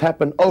miracles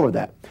happened over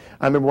that.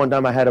 I remember one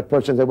time I had a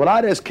person say, well,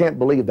 I just can't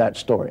believe that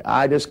story.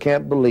 I just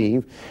can't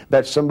believe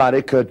that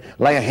somebody could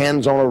lay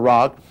hands on a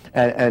rock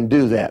and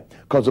do that,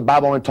 because the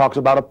Bible only talks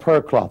about a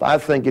prayer cloth. I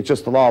think it's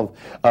just the law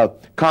of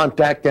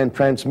contact and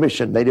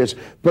transmission. They just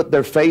put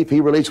their faith,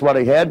 he released what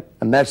he had,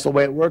 and that's the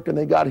way it worked, and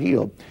they got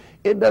healed.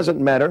 It doesn't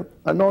matter.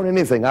 Anoint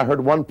anything. I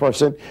heard one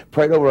person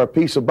prayed over a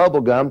piece of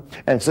bubble gum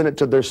and sent it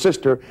to their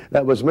sister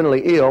that was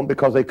mentally ill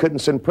because they couldn't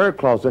send prayer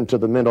cloths into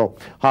the mental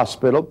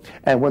hospital.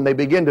 And when they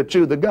began to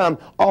chew the gum,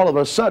 all of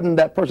a sudden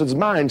that person's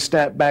mind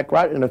snapped back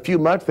right. In a few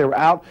months they were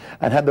out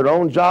and had their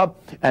own job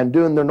and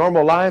doing their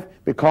normal life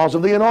because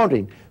of the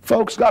anointing.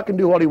 Folks, God can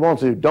do what he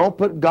wants to do. Don't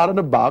put God in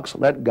a box.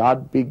 Let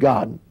God be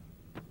God.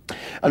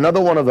 Another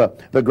one of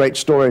the great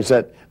stories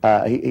that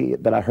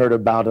I heard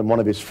about and one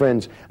of his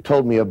friends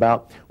told me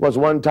about was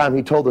one time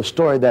he told the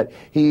story that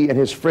he and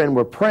his friend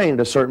were praying at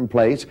a certain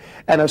place,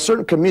 and a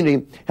certain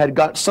community had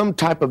got some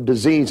type of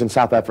disease in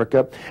South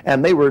Africa,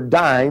 and they were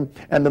dying,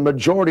 and the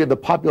majority of the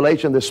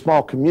population of this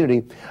small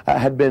community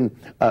had been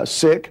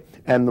sick,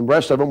 and the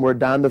rest of them were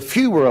dying. The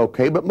few were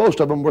okay, but most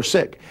of them were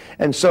sick.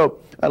 And so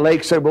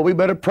Lake said, well, we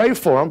better pray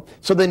for them.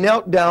 So they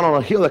knelt down on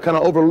a hill that kind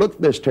of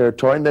overlooked this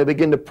territory, and they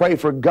began to pray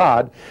for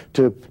God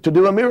to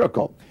do a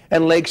miracle.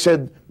 And Lake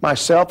said,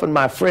 myself and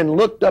my friend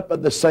looked up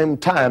at the same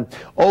time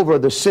over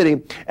the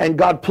city, and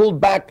God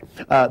pulled back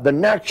the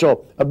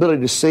natural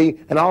ability to see,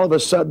 and all of a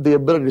sudden the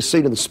ability to see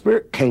in the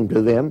spirit came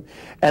to them.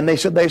 And they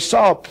said they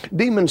saw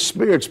demon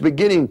spirits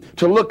beginning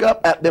to look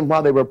up at them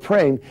while they were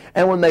praying.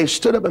 And when they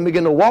stood up and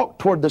began to walk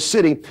toward the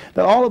city,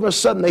 that all of a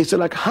sudden they said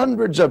like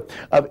hundreds of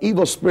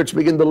evil spirits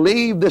began to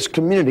leave this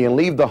community and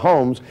leave the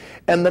homes.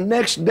 And the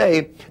next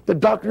day, the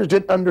doctors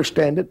didn't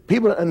understand it,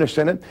 people didn't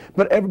understand it,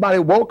 but everybody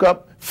woke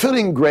up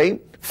feeling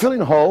great, feeling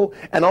whole,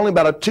 and only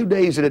about 2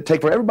 days did it take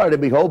for everybody to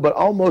be whole, but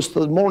almost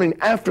the morning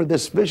after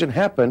this vision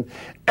happened,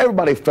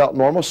 everybody felt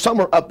normal. Some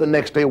were up the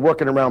next day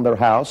working around their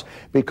house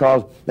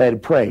because they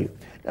had prayed.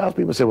 Now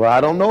people say, well,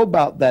 I don't know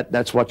about that.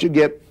 That's what you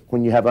get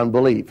when you have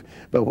unbelief.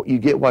 But you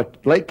get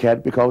what Lake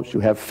had because you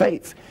have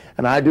faith.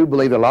 And I do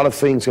believe that a lot of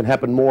things can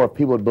happen more if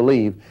people would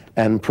believe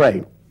and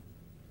pray.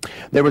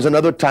 There was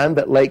another time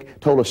that Lake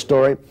told a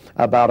story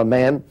about a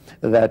man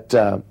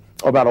that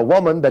about a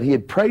woman that he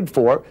had prayed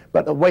for,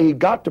 but the way he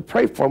got to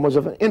pray for him was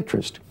of an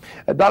interest.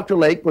 Dr.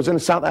 Lake was in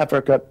South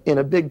Africa in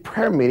a big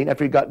prayer meeting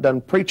after he got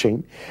done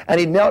preaching, and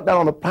he knelt down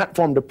on the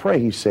platform to pray,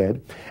 he said,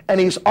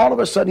 and all of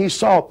a sudden he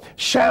saw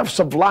shafts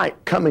of light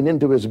coming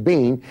into his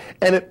being,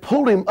 and it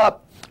pulled him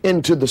up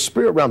into the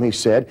spirit realm, he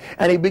said,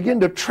 and he began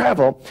to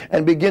travel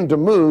and begin to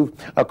move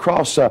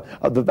across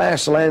the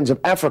vast lands of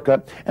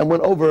Africa and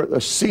went over the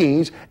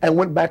seas and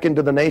went back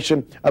into the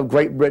nation of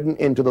Great Britain,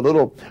 into the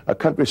little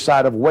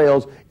countryside of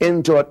Wales,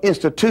 into an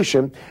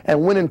institution,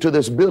 and went into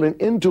this building,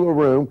 into a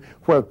room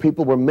where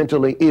people were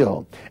mentally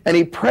ill. And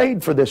he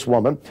prayed for this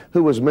woman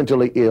who was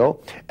mentally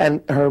ill,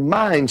 and her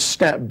mind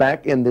snapped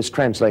back in this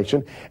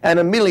translation, and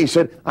immediately he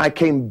said, I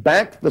came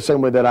back the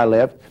same way that I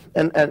left.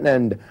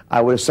 And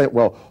I would have said,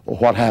 well,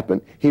 what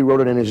happened? He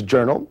wrote it in his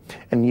journal,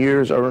 and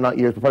years, or not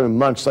years, but probably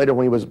months later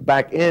when he was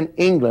back in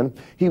England,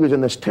 he was in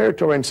this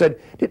territory and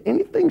said, did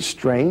anything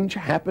strange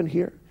happen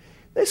here?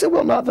 They said,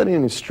 well, not that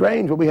anything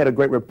strange, but we had a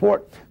great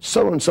report.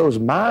 So-and-so's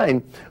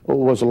mind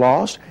was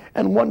lost,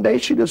 and one day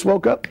she just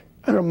woke up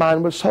and her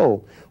mind was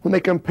whole. when they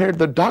compared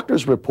the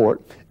doctor's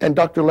report and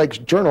Dr. Lake's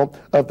journal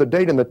of the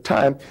date and the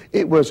time,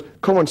 it was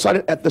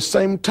coincided at the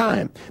same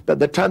time. That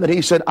the time that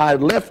he said, I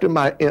left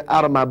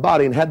out of my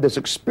body and had this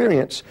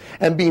experience,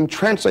 and being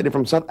translated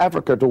from South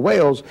Africa to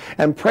Wales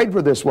and prayed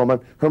for this woman,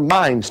 her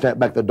mind snapped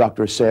back, the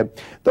doctor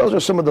said. Those are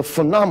some of the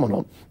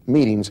phenomenal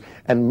meetings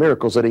and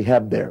miracles that he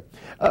had there.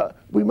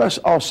 We must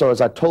also, as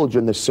I told you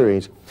in this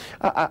series,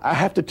 I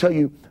have to tell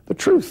you the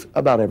truth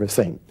about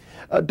everything.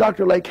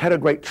 Dr. Lake had a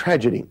great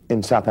tragedy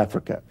in South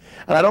Africa.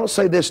 And I don't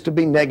say this to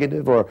be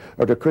negative or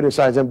to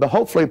criticize him, but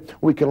hopefully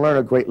we can learn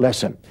a great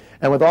lesson.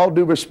 And with all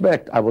due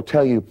respect, I will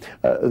tell you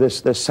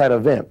this sad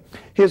event.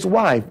 His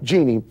wife,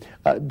 Jeannie,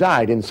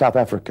 died in South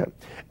Africa.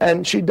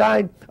 And she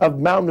died of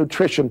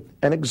malnutrition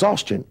and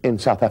exhaustion in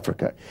South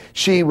Africa.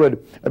 She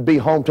would be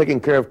home taking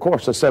care, of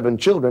course, of 7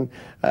 children.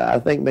 I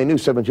think they knew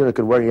 7 children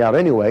could wear you out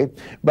anyway.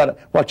 But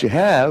what you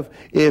have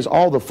is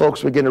all the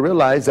folks begin to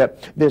realize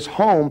that this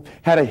home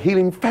had a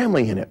healing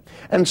family in it.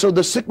 And so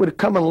the sick would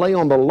come and lay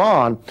on the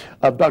lawn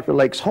of Dr.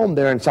 Lake's home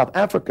there in South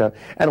Africa.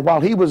 And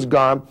while he was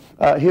gone,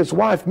 his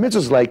wife,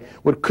 Mrs. Lake,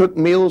 would cook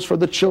meals for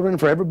the children,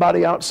 for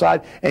everybody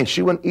outside, and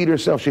she wouldn't eat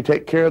herself. She'd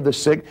take care of the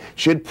sick.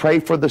 She'd pray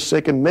for the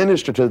sick and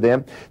minister to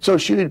them. So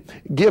she'd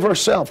give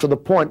herself to the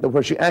point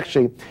where she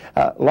actually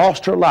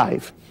lost her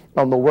life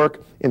on the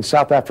work in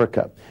South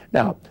Africa.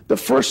 Now, the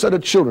first set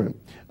of children,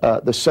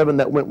 the 7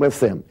 that went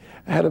with them,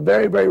 had a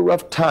very, very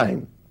rough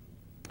time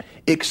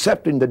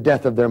accepting the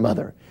death of their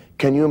mother.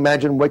 Can you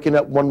imagine waking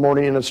up one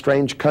morning in a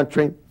strange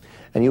country?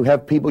 And you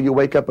have people, you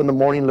wake up in the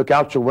morning, look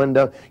out your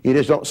window, you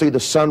just don't see the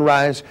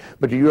sunrise,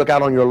 but you look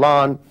out on your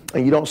lawn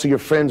and you don't see your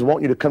friends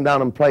want you to come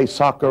down and play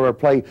soccer or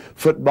play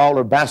football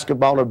or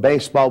basketball or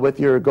baseball with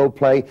you or go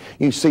play.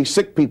 You see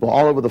sick people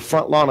all over the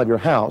front lawn of your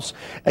house,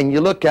 and you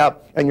look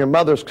out and your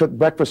mother's cooked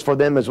breakfast for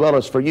them as well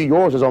as for you.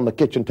 Yours is on the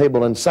kitchen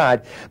table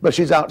inside, but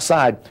she's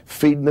outside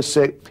feeding the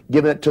sick,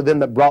 giving it to them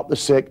that brought the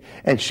sick,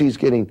 and she's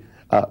getting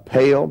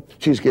pale,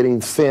 she's getting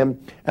thin,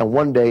 and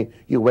one day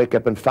you wake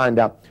up and find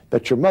out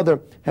that your mother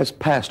has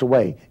passed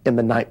away in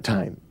the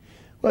nighttime.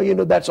 Well, you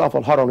know, that's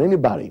awful hard on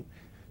anybody,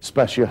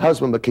 especially your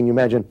husband, but can you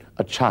imagine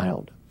a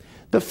child?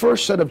 The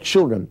first set of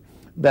children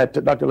that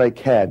Dr. Lake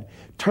had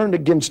turned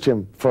against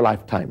him for a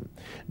lifetime.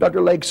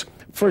 Dr. Lake's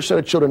first set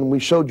of children, we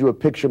showed you a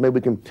picture, maybe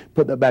we can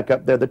put that back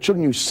up there. The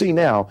children you see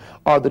now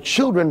are the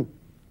children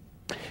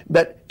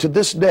that to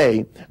this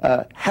day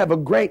have a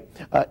great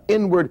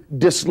inward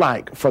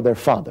dislike for their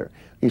father.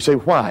 You say,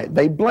 why?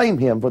 They blame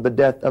him for the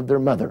death of their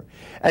mother.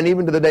 And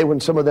even to the day when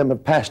some of them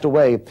have passed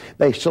away,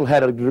 they still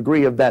had a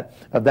degree of that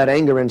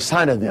anger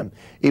inside of them.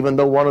 Even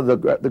though one of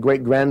the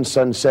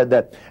great-grandsons said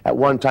that at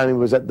one time he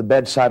was at the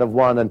bedside of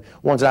one, and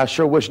one said, I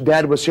sure wish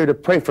Dad was here to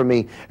pray for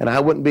me, and I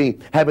wouldn't be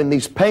having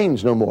these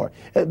pains no more.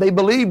 They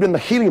believed in the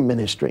healing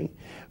ministry.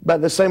 But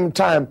at the same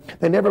time,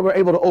 they never were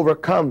able to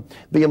overcome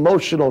the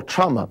emotional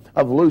trauma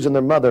of losing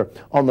their mother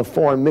on the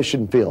foreign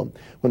mission field.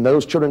 When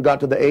those children got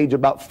to the age of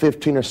about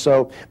 15 or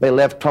so, they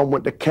left home,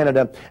 went to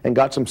Canada, and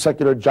got some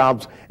secular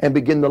jobs and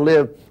began to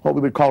live what we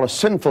would call a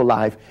sinful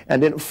life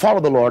and didn't follow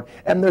the Lord.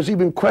 And there's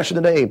even question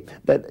today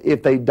that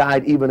if they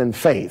died even in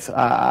faith,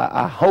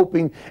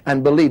 hoping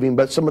and believing,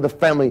 but some of the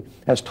family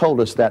has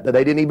told us that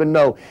they didn't even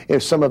know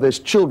if some of his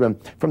children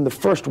from the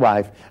first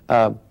wife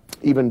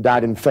even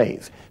died in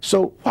faith.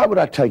 So why would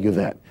I tell you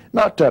that?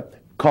 Not to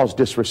cause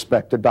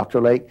disrespect to Dr.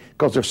 Lake,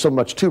 because there's so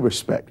much to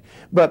respect,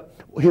 but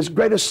his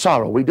greatest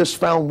sorrow, we just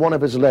found one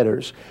of his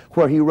letters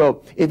where he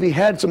wrote, if he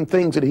had some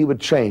things that he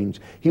would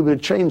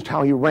have changed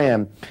how he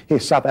ran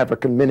his South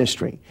African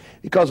ministry,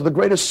 because the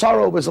greatest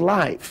sorrow of his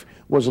life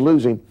was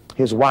losing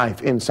his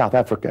wife in South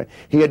Africa.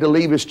 He had to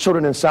leave his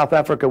children in South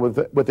Africa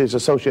with his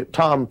associate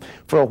Tom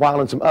for a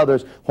while and some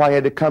others, while he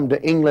had to come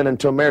to England and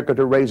to America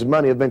to raise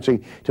money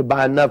eventually to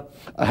buy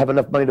have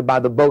enough money to buy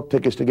the boat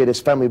tickets to get his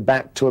family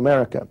back to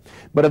America.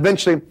 But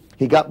eventually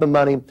he got the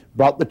money,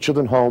 brought the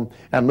children home,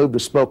 and moved to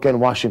Spokane,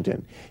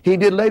 Washington. He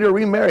did later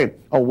remarry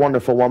a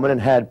wonderful woman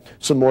and had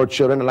some more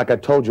children. And like I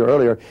told you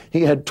earlier,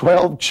 he had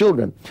 12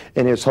 children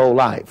in his whole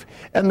life.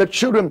 And the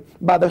children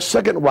by the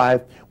second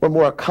wife were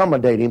more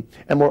accommodating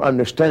and more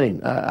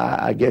understanding.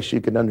 I guess you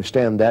can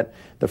understand that.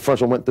 The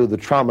first one went through the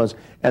traumas,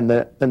 and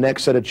the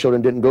next set of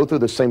children didn't go through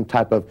the same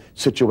type of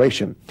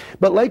situation.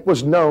 But Lake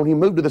was known, he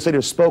moved to the city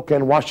of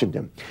Spokane,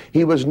 Washington.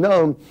 He was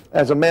known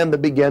as a man that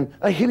began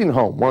a healing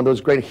home, one of those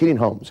great healing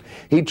homes.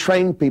 He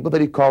trained people that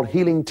he called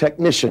healing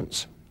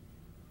technicians.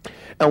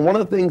 And one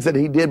of the things that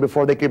he did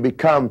before they could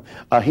become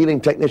a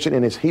healing technician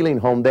in his healing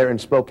home there in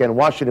Spokane,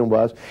 Washington,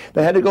 was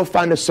they had to go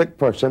find a sick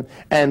person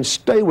and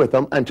stay with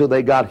them until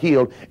they got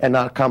healed and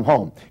not come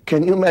home.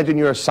 Can you imagine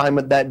your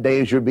assignment that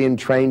day as you're being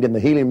trained in the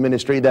healing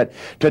ministry, that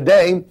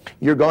today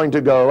you're going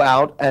to go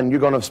out and you're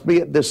going to be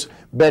at this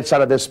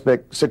bedside of this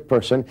sick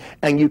person,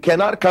 and you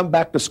cannot come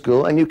back to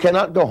school and you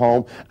cannot go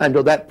home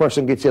until that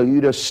person gets healed.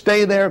 You just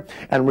stay there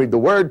and read the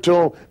word to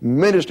them,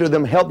 minister to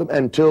them, help them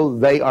until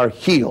they are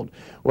healed.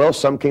 Well,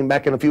 some came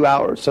back in a few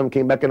hours, some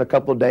came back in a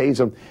couple of days,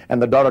 and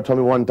the daughter told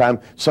me one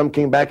time, some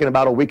came back in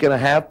about a week and a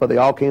half, but they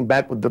all came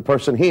back with the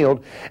person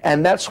healed.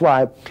 And that's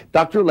why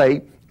Dr.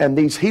 Lake And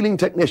these healing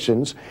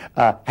technicians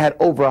had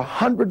over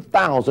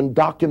 100,000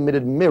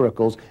 documented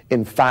miracles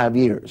in 5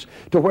 years,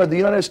 to where the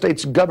United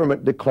States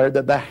government declared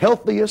that the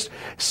healthiest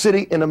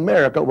city in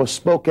America was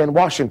Spokane,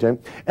 Washington,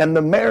 and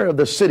the mayor of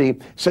the city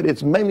said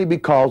it's mainly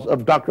because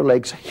of Dr.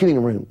 Lake's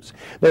healing rooms.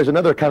 There's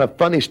another kind of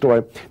funny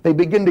story. They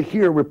begin to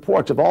hear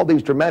reports of all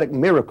these dramatic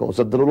miracles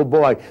of the little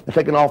boy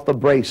taking off the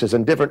braces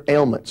and different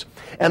ailments.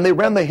 And they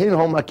ran the healing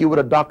home like you would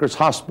a doctor's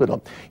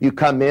hospital. You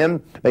come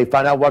in, they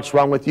find out what's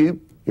wrong with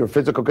you, your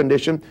physical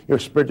condition, your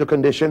spiritual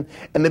condition,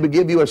 and they would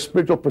give you a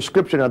spiritual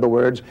prescription, in other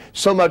words,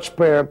 so much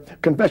prayer,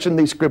 confessing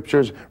these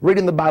scriptures,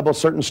 reading the Bible,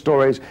 certain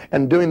stories,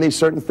 and doing these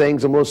certain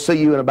things, and we'll see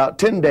you in about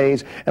 10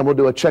 days, and we'll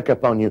do a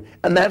checkup on you.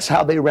 And that's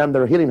how they ran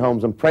their healing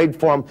homes and prayed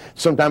for them,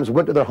 sometimes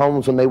went to their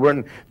homes when they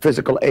weren't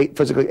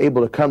physically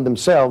able to come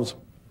themselves.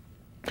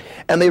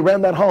 And they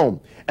ran that home.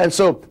 And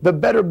so the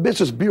Better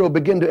Business Bureau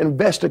began to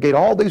investigate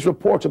all these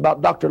reports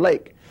about Dr.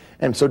 Lake.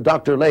 And so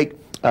Dr. Lake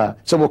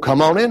said, well,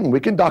 come on in. We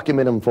can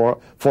document them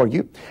for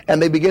you.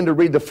 And they began to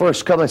read the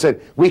first couple and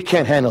said, we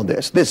can't handle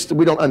this.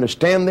 We don't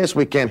understand this.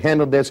 We can't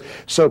handle this.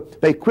 So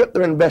they quit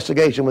their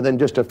investigation within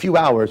just a few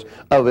hours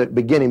of it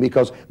beginning,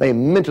 because they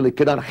mentally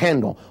could not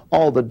handle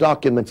all the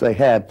documents they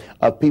had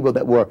of people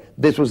that were,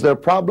 this was their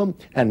problem,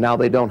 and now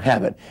they don't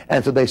have it.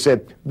 And so they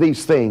said,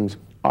 these things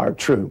are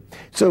true.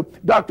 So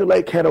Dr.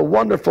 Lake had a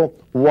wonderful,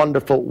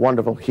 wonderful,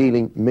 wonderful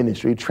healing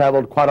ministry. He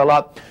traveled quite a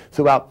lot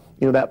throughout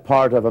that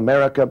part of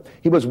America.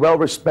 He was well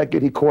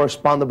respected. He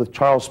corresponded with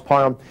Charles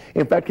Parham.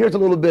 In fact, here's a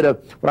little bit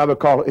of what I would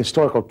call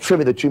historical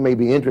trivia that you may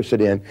be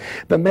interested in.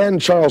 The man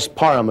Charles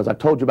Parham, as I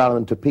told you about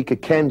in Topeka,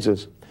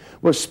 Kansas,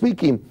 was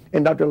speaking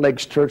in Dr.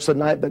 Lake's church the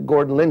night that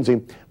Gordon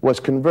Lindsay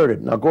was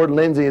converted. Now, Gordon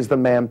Lindsay is the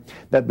man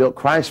that built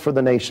Christ for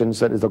the Nations,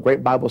 that is a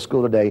great Bible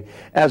school today,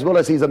 as well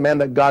as he's a man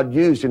that God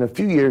used in a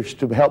few years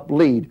to help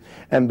lead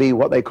and be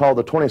what they call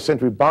the 20th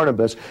century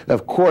Barnabas,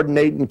 of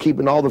coordinating,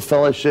 keeping all the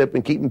fellowship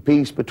and keeping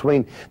peace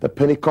between the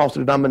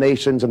Pentecostal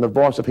denominations and the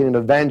voice of healing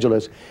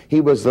evangelists. He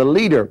was the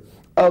leader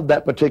of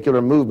that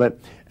particular movement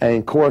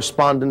and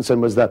correspondence,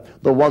 and was the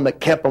one that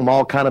kept them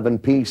all kind of in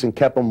peace and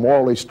kept them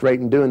morally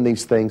straight and doing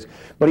these things.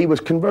 But he was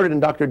converted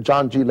in Dr.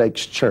 John G.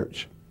 Lake's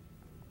church.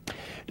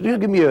 To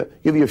give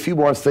you a few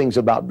more things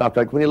about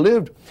Dr. Lake. When he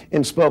lived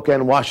in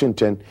Spokane,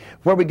 Washington,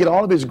 where we get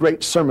all of his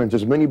great sermons,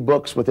 there's many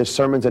books with his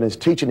sermons and his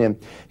teaching in.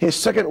 His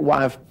second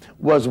wife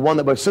was one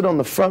that would sit on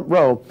the front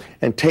row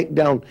and take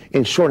down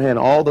in shorthand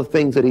all the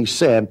things that he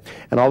said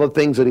and all the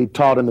things that he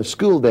taught in the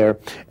school there,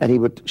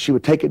 and she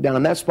would take it down.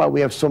 And that's why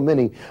we have so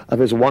many of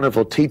his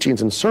wonderful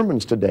teachings and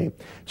sermons today.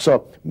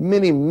 So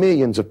many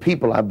millions of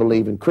people, I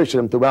believe, in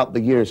Christendom throughout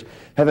the years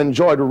have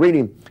enjoyed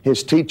reading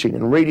his teaching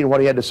and reading what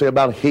he had to say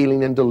about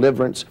healing and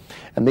deliverance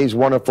and these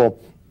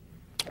wonderful,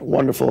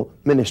 wonderful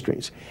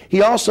ministries.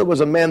 He also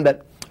was a man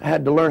that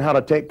had to learn how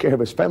to take care of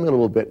his family a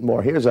little bit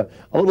more. Here's a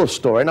little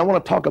story, and I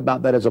want to talk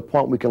about that as a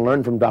point we can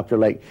learn from Dr.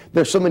 Lake.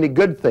 There's so many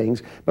good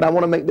things, but I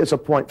want to make this a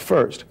point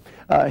first.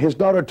 His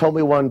daughter told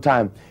me one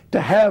time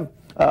to have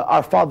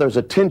our father's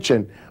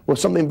attention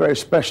was something very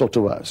special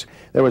to us.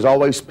 There was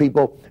always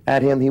people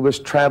at him. He was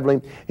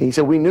traveling. And he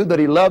said we knew that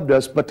he loved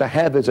us, but to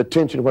have his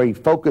attention where he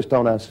focused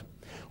on us,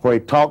 where he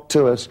talked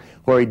to us,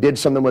 where he did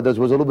something with us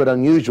was a little bit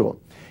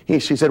unusual.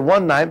 She said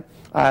one night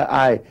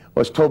I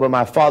was told by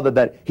my father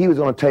that he was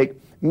going to take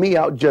me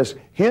out, just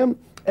him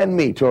and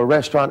me, to a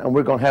restaurant, and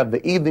we're going to have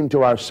the evening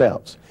to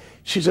ourselves.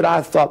 She said,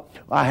 I thought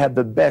I had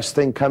the best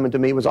thing coming to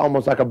me. It was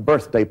almost like a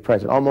birthday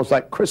present, almost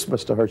like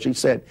Christmas to her. She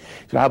said,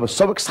 I was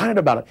so excited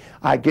about it.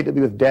 I get to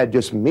be with Dad,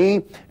 just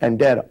me and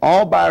Dad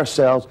all by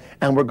ourselves,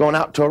 and we're going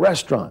out to a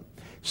restaurant.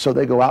 So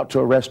they go out to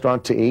a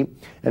restaurant to eat,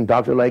 and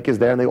Dr. Lake is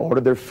there, and they order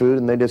their food,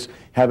 and they just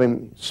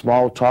having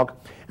small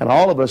talk. And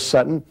all of a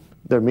sudden,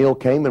 their meal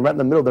came, and right in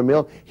the middle of their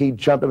meal, he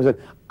jumped up and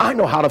said, I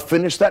know how to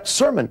finish that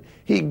sermon.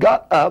 He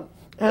got up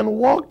and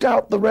walked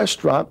out the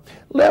restaurant,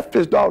 left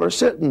his daughter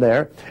sitting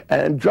there,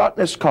 and dropped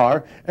in his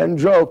car and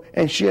drove,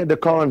 and she had to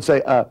call and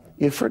say,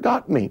 you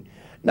forgot me.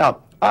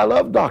 Now, I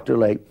love Dr.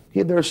 Lake.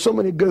 There are so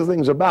many good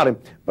things about him,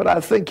 but I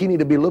think he needed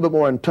to be a little bit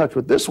more in touch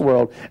with this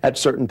world at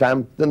certain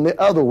times than the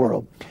other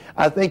world.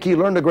 I think he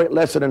learned a great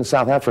lesson in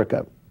South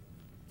Africa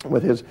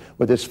with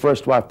his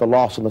first wife, the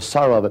loss and the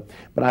sorrow of it.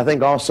 But I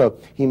think also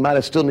he might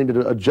have still needed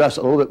to adjust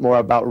a little bit more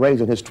about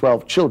raising his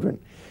 12 children.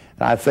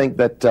 And I think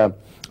that a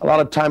lot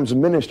of times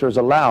ministers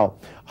allow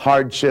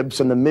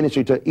hardships in the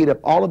ministry to eat up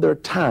all of their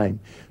time,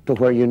 to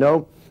where,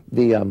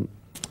 the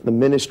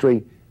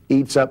ministry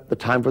eats up the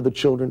time for the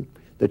children.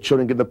 The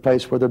children get to the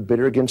place where they're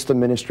bitter against the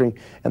ministry.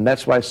 And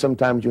that's why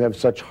sometimes you have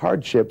such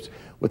hardships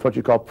with what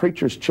you call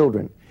preachers'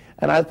 children.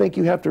 And I think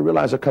you have to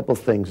realize a couple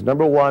things.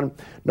 Number one,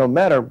 no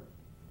matter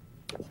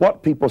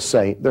what people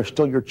say, they're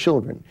still your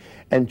children.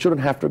 And children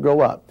have to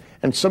grow up.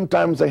 And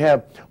sometimes they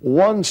have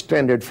one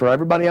standard for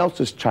everybody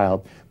else's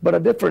child, but a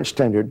different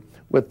standard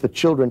with the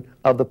children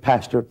of the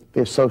pastor,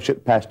 the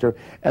associate pastor,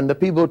 and the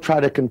people who try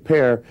to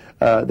compare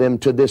them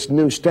to this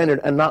new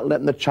standard and not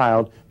letting the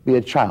child be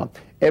a child.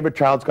 Every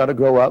child's got to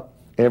grow up.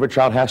 Every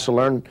child has to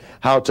learn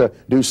how to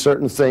do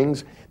certain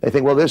things. They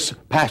think, well, this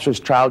pastor's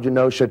child,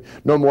 should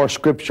know more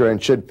scripture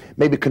and should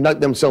maybe conduct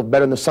themselves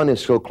better in the Sunday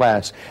school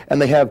class.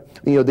 And they have,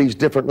 these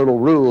different little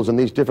rules and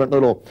these different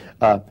little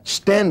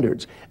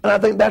standards. And I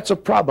think that's a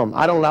problem.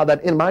 I don't allow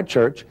that in my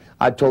church.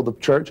 I told the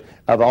church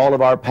of all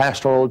of our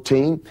pastoral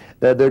team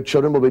that their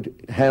children will be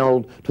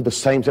handled to the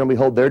same standard we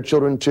hold their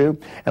children to,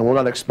 and we'll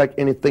not expect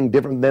anything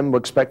different from them. We'll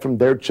expect from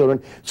their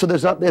children. So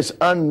there's not this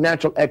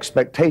unnatural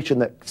expectation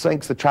that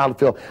makes the child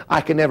feel,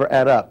 I can never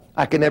add up,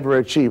 I can never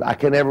achieve, I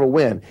can never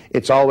win.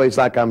 It's always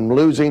like I'm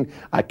losing,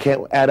 I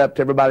can't add up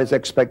to everybody's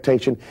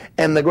expectation,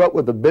 and they grow up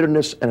with a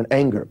bitterness and an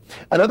anger.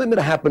 Another thing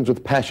that happens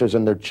with pastors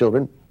and their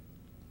children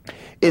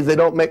is they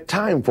don't make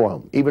time for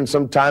them. Even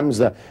sometimes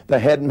the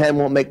head man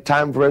won't make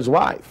time for his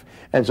wife.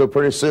 And so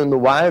pretty soon the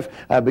wife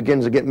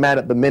begins to get mad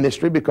at the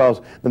ministry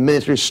because the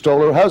ministry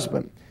stole her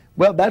husband.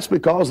 Well, that's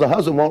because the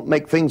husband won't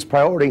make things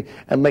priority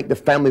and make the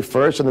family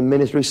first and the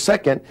ministry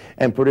second.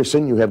 And pretty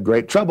soon you have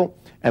great trouble.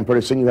 And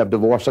pretty soon you have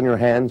divorce on your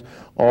hands.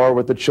 Or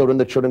with the children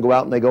go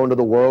out and they go into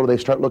the world. They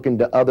start looking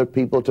to other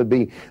people to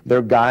be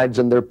their guides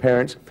and their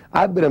parents.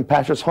 I've been in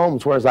pastors'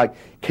 homes where it's like,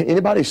 can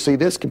anybody see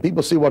this? Can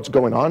people see what's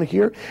going on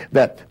here?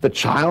 That the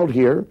child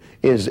here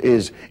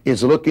is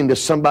looking to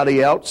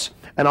somebody else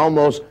and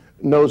almost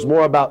knows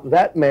more about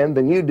that man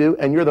than you do,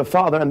 and you're the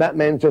father, and that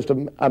man's just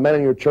a man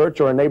in your church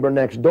or a neighbor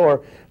next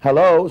door.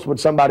 Hello, would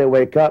somebody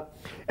wake up?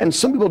 And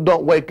some people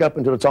don't wake up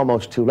until it's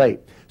almost too late.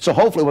 So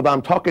hopefully when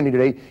I'm talking to you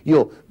today,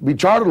 you'll be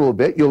jarred a little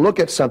bit, you'll look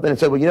at something and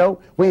say,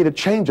 well, we need to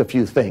change a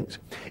few things.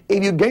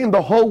 If you gain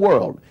the whole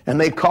world,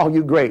 and they call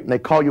you great, and they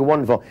call you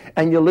wonderful,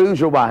 and you lose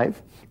your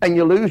wife, and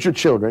you lose your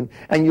children,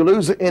 and you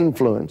lose the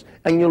influence,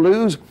 and you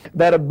lose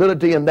that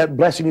ability and that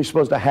blessing you're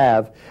supposed to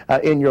have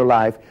in your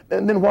life,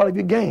 and then what have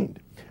you gained?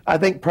 I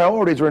think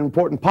priorities are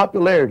important.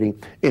 Popularity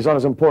is not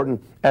as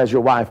important as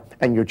your wife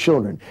and your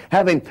children.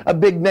 Having a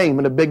big name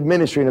and a big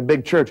ministry and a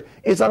big church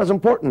is not as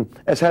important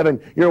as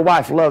having your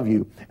wife love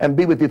you and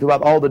be with you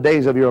throughout all the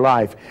days of your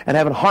life and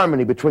having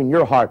harmony between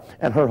your heart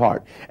and her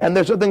heart. And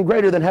there's something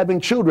greater than having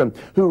children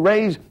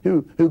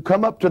who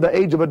come up to the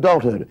age of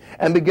adulthood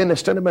and begin to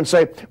stand up and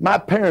say, my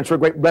parents were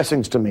great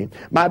blessings to me.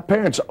 My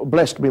parents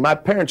blessed me. My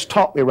parents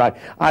taught me right.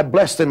 I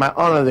bless them. I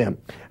honor them.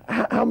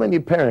 How many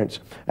parents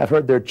have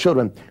heard their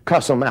children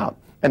cuss them out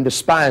and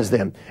despise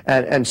them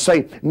and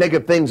say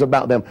negative things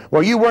about them?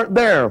 Well, you weren't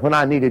there when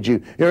I needed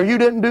you. Or you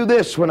didn't do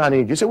this when I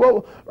needed you. You say,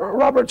 well,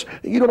 Roberts,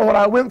 you don't know what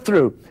I went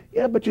through.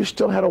 Yeah, but you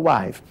still had a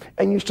wife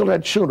and you still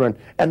had children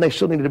and they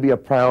still needed to be a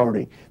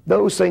priority.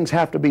 Those things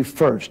have to be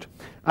first.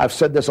 I've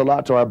said this a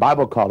lot to our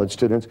Bible college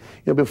students.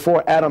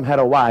 Before Adam had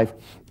a wife,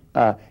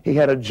 he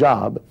had a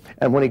job,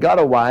 and when he got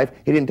a wife,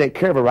 he didn't take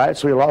care of her right,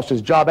 so he lost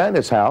his job and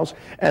his house.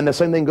 And the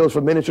same thing goes for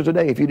ministers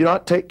today. If you do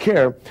not take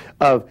care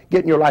of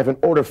getting your life in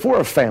order for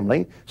a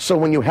family, so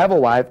when you have a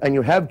wife and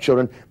you have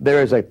children,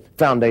 there is a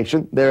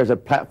foundation, there is a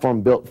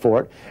platform built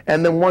for it.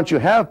 And then once you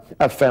have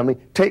a family,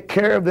 take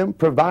care of them,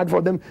 provide for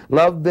them,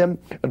 love them,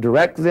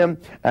 direct them,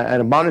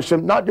 and admonish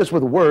them, not just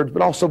with words,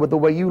 but also with the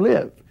way you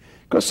live.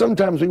 Because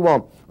sometimes we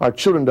want our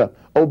children to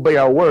obey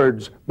our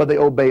words, but they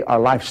obey our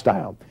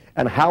lifestyle.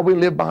 And how we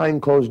live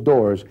behind closed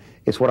doors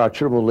is what our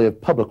children will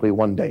live publicly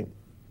one day.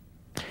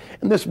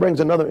 And this brings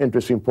another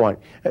interesting point.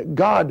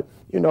 God,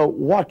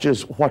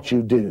 watches what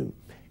you do.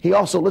 He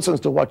also listens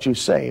to what you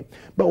say.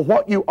 But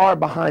what you are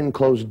behind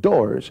closed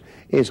doors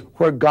is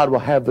where God will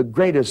have the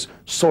greatest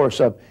source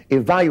of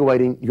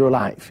evaluating your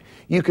life.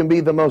 You can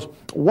be the most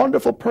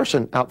wonderful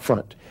person out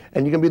front,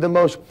 and you can be the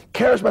most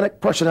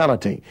charismatic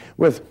personality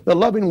with the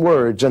loving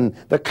words and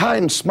the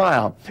kind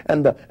smile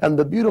and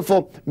the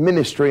beautiful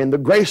ministry and the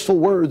graceful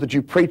words that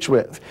you preach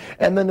with.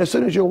 And then as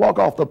soon as you walk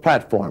off the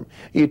platform,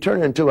 you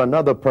turn into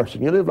another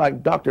person. You live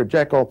like Dr.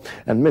 Jekyll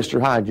and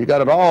Mr. Hyde. You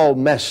got it all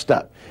messed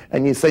up,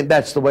 and you think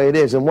that's the way it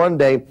is. And one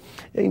day,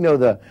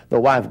 the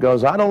wife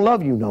goes, I don't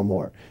love you no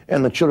more.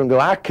 And the children go,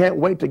 I can't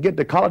wait to get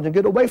to college and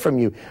get away from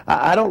you.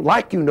 I don't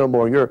like you no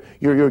more.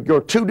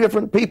 You're two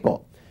different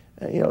people.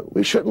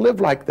 We shouldn't live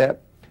like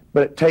that,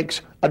 but it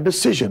takes a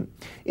decision.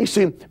 You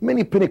see,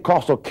 many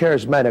Pentecostal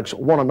charismatics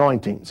want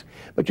anointings,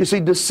 but you see,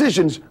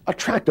 decisions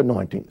attract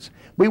anointings.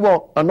 We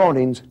want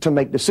anointings to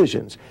make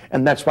decisions,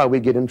 and that's why we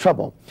get in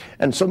trouble.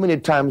 And so many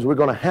times we're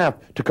going to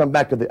have to come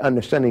back to the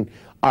understanding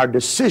our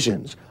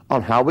decisions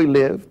on how we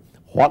live,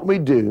 what we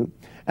do,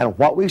 and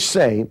what we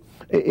say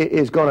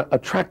is going to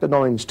attract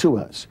anointings to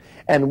us.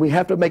 And we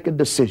have to make a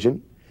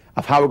decision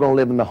of how we're going to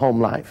live in the home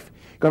life.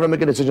 You're going to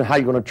make a decision how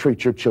you're going to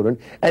treat your children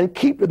and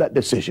keep to that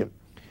decision.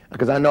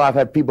 Because I know I've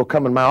had people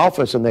come in my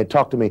office and they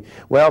talk to me,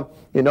 well,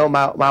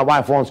 my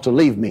wife wants to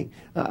leave me.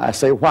 I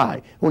say,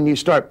 why? When you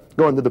start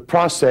going through the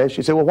process,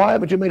 you say, well, why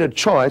haven't you made a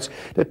choice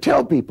to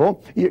tell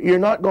people you're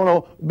not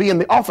going to be in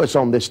the office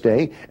on this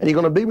day, and you're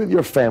going to be with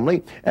your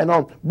family, and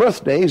on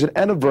birthdays and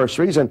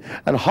anniversaries and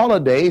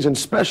holidays and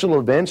special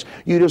events,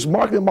 you just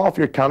mark them off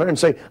your calendar and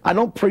say, I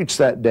don't preach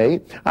that day.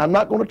 I'm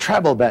not going to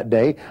travel that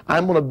day.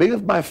 I'm going to be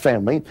with my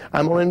family.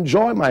 I'm going to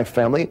enjoy my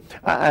family.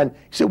 And you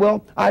say,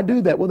 well, I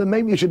do that. Well, then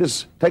maybe you should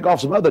just take off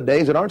some other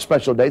days that aren't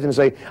special days and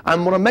say,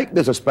 I'm going to make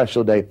this a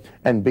special day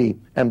and be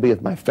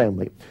with my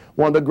family.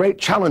 one of the great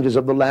challenges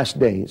of the last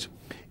days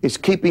is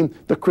keeping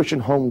the Christian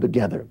home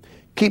together,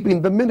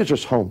 keeping the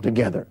minister's home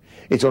together.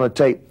 It's going to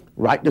take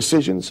right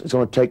decisions. It's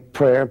going to take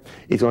prayer.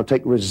 It's going to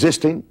take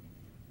resisting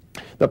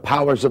the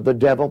powers of the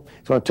devil.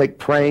 It's going to take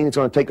praying. It's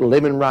going to take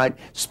living right,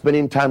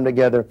 spending time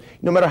together.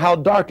 No matter how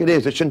dark it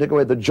is, it shouldn't take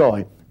away the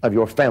joy of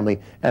your family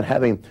and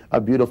having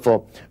a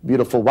beautiful,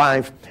 beautiful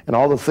wife and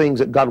all the things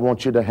that God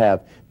wants you to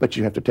have. But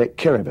you have to take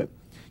care of it.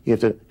 You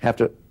have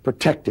to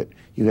protect it.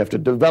 You have to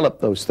develop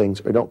those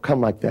things, or it don't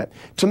come like that.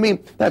 To me,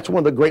 that's one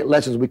of the great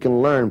lessons we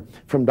can learn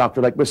from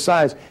Dr. Lake.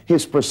 Besides,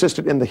 he's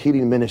persistent in the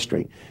healing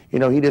ministry. You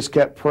know, he just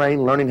kept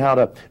praying, learning how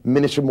to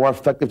minister more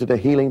effective to the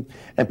healing,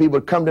 and people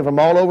would come to him from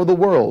all over the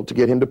world to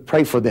get him to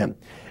pray for them.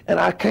 And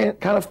I kind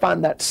of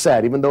find that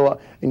sad, even though,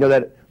 you know,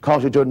 that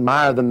cause you to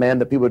admire the man,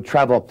 that people would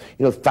travel,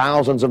 you know,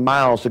 thousands of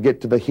miles to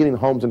get to the healing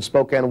homes in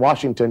Spokane,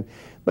 Washington.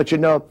 But, you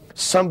know,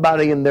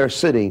 somebody in their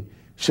city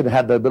should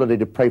have the ability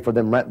to pray for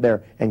them right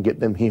there and get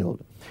them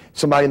healed.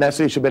 Somebody in that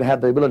city should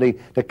have the ability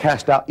to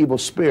cast out evil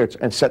spirits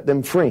and set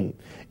them free.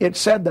 It's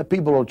said that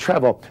people will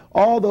travel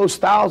all those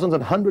thousands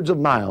and hundreds of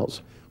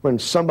miles when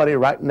somebody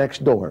right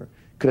next door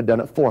could have done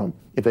it for them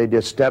if they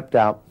just stepped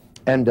out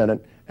and done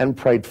it and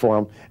prayed for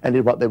them and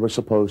did what they were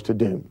supposed to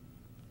do.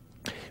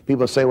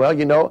 People say, well,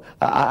 you know,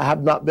 I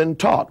have not been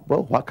taught.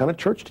 Well, what kind of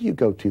church do you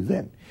go to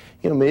then?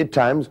 You know, many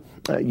times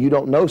you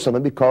don't know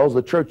something because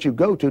the church you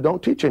go to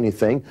don't teach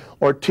anything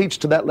or teach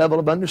to that level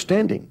of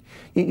understanding.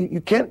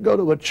 You can't go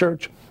to a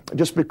church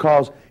just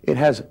because it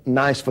has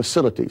nice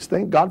facilities.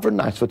 Thank God for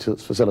nice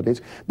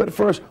facilities. But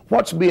first,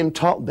 what's being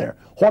taught there?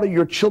 What are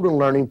your children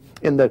learning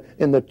in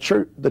the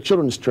church, the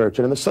children's church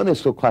and in the Sunday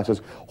school classes?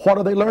 What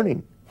are they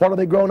learning? What are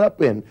they growing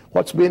up in?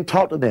 What's being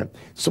taught to them?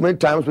 So many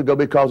times we go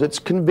because it's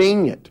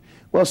convenient.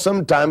 Well,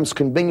 sometimes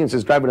convenience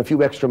is driving a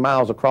few extra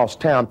miles across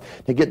town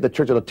to get the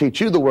church to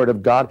teach you the Word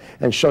of God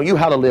and show you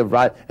how to live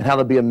right and how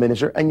to be a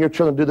minister, and your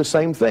children do the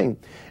same thing.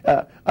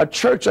 A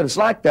church that's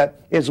like that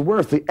is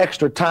worth the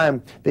extra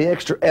time, the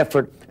extra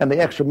effort, and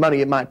the extra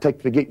money it might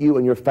take to get you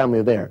and your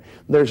family there.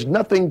 There's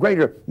nothing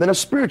greater than a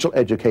spiritual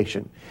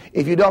education.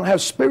 If you don't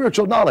have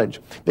spiritual knowledge,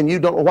 then you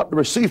don't know what to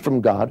receive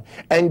from God,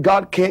 and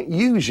God can't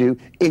use you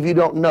if you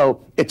don't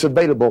know it's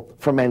available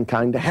for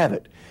mankind to have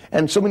it.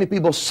 And so many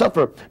people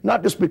suffer,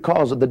 not just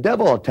because of the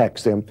devil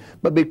attacks them,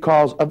 but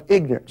because of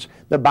ignorance.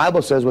 The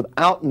Bible says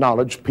without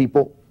knowledge,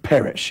 people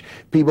perish.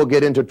 People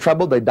get into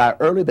trouble, they die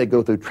early, they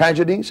go through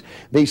tragedies.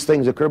 These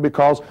things occur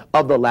because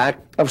of the lack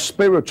of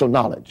spiritual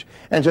knowledge.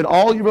 And so in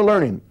all you were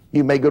learning,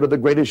 you may go to the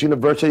greatest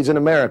universities in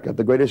America,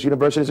 the greatest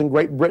universities in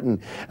Great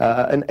Britain,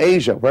 in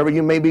Asia, wherever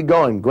you may be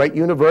going, great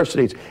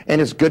universities.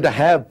 And it's good to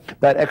have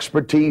that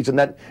expertise and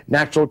that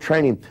natural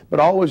training. But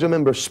always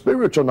remember,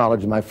 spiritual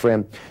knowledge, my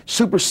friend,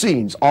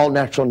 supersedes all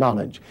natural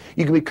knowledge.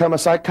 You can become a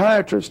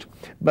psychiatrist,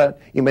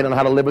 but you may not know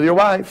how to live with your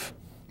wife.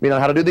 You know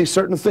how to do these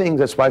certain things.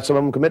 That's why some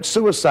of them commit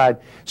suicide.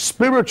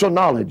 Spiritual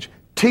knowledge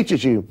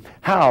teaches you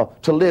how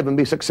to live and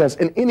be success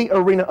in any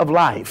arena of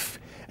life.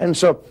 And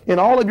so in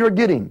all of your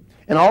getting,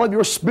 and all of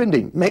your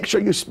spending, make sure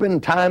you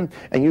spend time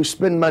and you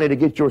spend money to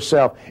get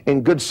yourself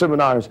in good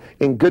seminars,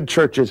 in good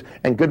churches,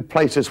 and good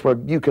places where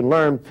you can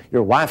learn,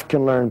 your wife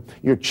can learn,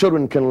 your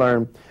children can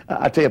learn.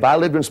 I tell you, if I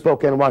lived in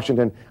Spokane,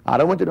 Washington, I'd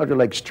have went to Dr.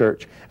 Lake's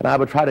church, and I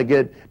would try to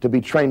get to be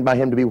trained by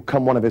him to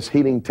become one of his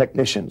healing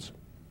technicians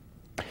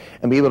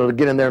and be able to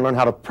get in there and learn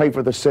how to pray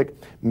for the sick,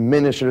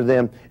 minister to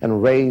them,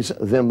 and raise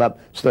them up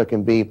so they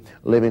can be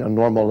living a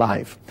normal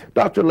life.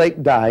 Dr.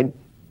 Lake died.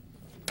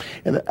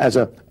 And as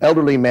an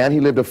elderly man, he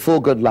lived a full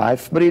good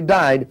life, but he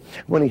died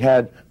when he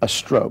had a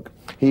stroke.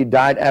 He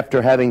died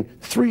after having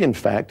 3, in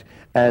fact,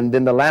 and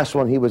then the last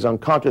one he was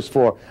unconscious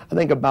for, I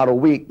think, about a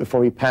week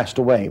before he passed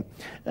away.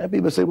 And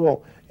people say,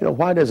 well, you know,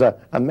 why does a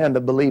man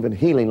that believed in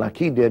healing like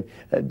he did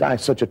die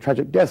such a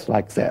tragic death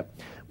like that?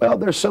 Well,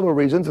 there's several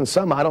reasons, and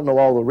some, I don't know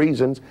all the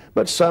reasons,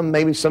 but some,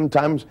 maybe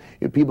sometimes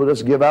people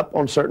just give up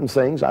on certain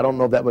things. I don't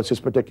know if that was his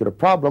particular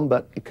problem,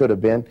 but it could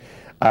have been.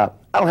 I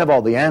don't have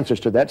all the answers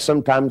to that.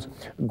 Sometimes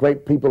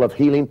great people of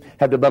healing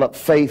have developed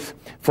faith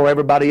for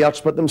everybody else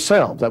but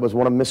themselves. That was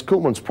one of Miss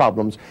Kuhlman's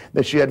problems,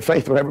 that she had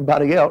faith for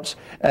everybody else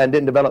and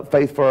didn't develop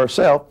faith for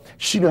herself.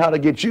 She knew how to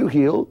get you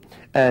healed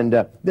and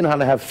didn't know how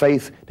to have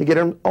faith to get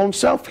her own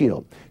self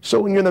healed. So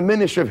when you're in the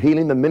ministry of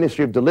healing, the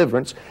ministry of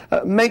deliverance,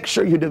 make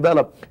sure you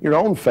develop your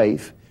own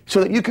faith so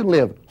that you can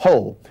live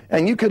whole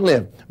and you can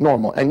live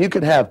normal and you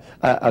can have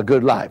a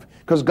good life.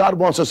 Because God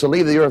wants us to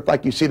leave the earth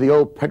like you see the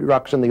old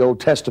patriarchs in the Old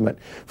Testament,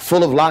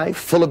 full of life,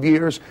 full of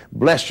years,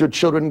 bless your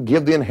children,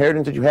 give the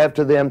inheritance that you have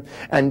to them,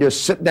 and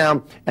just sit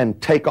down and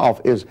take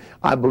off is,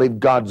 I believe,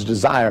 God's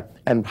desire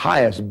and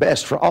highest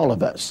best for all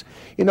of us.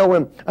 You know,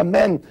 when a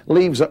man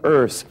leaves the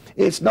earth,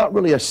 it's not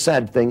really a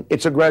sad thing,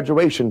 it's a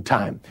graduation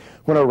time.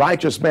 When a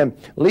righteous man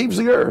leaves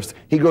the earth,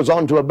 he goes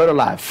on to a better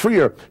life,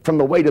 freer from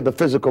the weight of the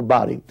physical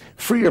body,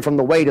 freer from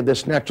the weight of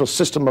this natural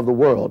system of the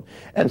world.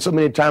 And so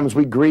many times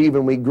we grieve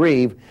and we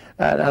grieve,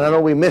 and I know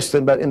we miss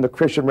them, but in the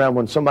Christian realm,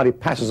 when somebody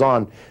passes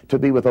on to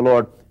be with the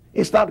Lord,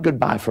 it's not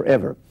goodbye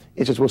forever.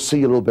 It's just we'll see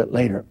you a little bit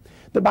later.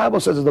 The Bible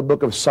says in the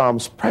book of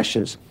Psalms,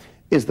 precious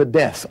is the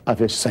death of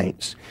his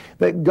saints.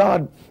 That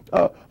God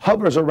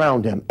hovers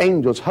around him.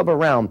 Angels hover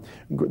around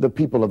the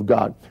people of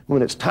God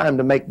when it's time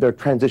to make their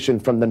transition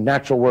from the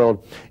natural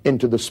world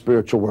into the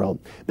spiritual world.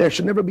 There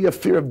should never be a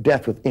fear of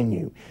death within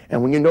you.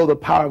 And when you know the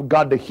power of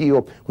God to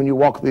heal, when you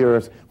walk the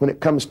earth, when it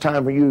comes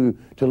time for you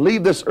to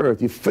leave this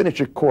earth, you finish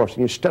your course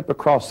and you step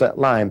across that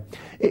line,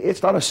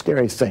 it's not a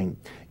scary thing.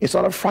 It's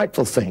not a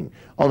frightful thing.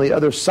 On the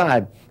other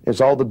side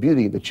is all the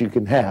beauty that you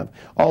can have,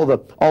 all the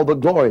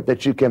glory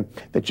that you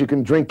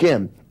can drink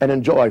in and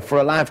enjoy for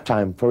a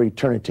lifetime, for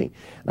eternity.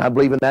 And I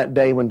believe in that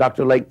day when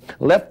Dr. Lake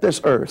left this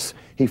earth,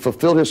 he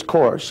fulfilled his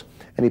course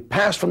and he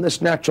passed from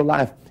this natural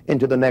life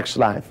into the next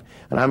life.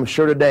 And I'm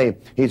sure today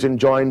he's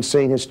enjoying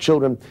seeing his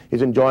children,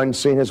 he's enjoying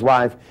seeing his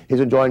wife, he's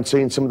enjoying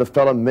seeing some of the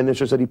fellow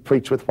ministers that he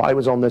preached with while he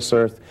was on this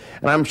earth.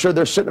 And I'm sure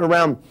they're sitting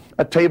around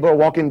a table or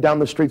walking down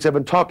the streets of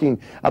heaven talking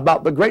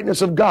about the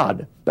greatness of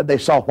God that they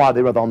saw while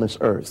they were on this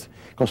earth.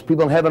 Because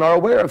people in heaven are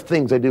aware of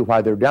things they do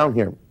while they're down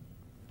here.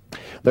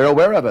 They're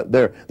aware of it.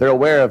 They're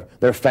aware of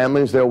their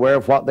families. They're aware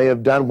of what they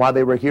have done while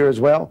they were here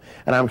as well.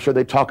 And I'm sure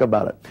they talk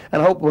about it.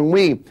 And I hope when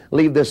we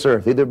leave this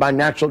earth, either by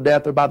natural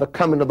death or by the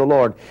coming of the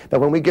Lord, that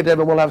when we get to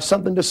heaven, we'll have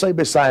something to say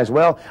besides,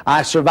 well,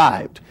 I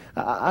survived.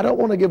 I don't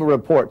want to give a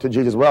report to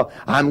Jesus, well,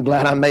 I'm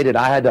glad I made it.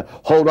 I had to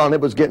hold on. It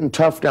was getting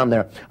tough down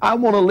there. I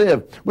want to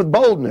live with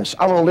boldness.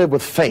 I want to live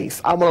with faith.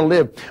 I want to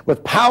live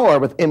with power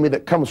within me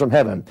that comes from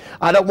heaven.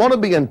 I don't want to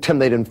be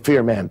intimidated and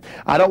fear man.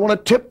 I don't want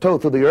to tiptoe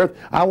through the earth.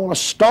 I want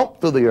to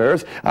stomp through the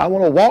earth. I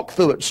want to walk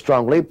through it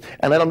strongly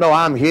and let them know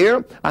I'm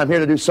here. I'm here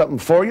to do something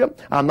for you.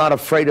 I'm not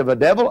afraid of a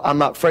devil. I'm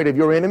not afraid of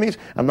your enemies.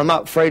 I'm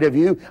not afraid of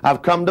you.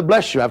 I've come to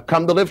bless you. I've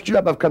come to lift you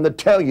up. I've come to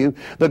tell you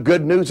the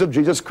good news of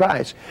Jesus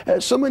Christ.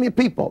 So many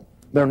people,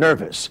 they're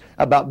nervous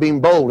about being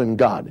bold in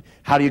God.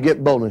 How do you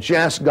get boldness? You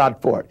ask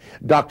God for it.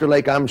 Dr.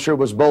 Lake, I'm sure,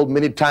 was bold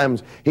many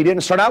times. He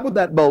didn't start out with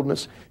that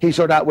boldness. He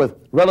started out with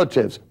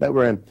relatives that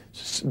were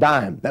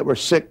dying, that were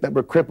sick, that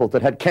were crippled,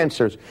 that had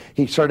cancers.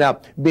 He started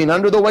out being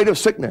under the weight of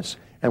sickness.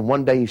 And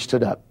one day he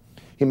stood up.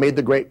 He made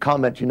the great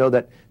comment, you know,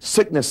 that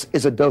sickness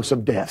is a dose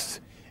of death.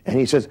 And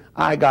he says,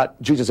 I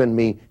got Jesus in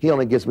me. He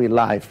only gives me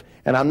life.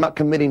 And I'm not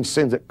committing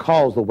sins that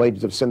cause the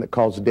wages of sin that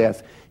cause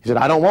death. He said,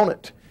 I don't want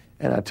it.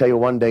 And I tell you,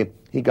 one day,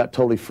 he got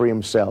totally free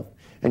himself.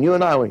 And you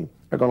and I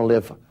are going to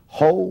live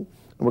whole,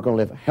 and we're going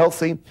to live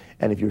healthy.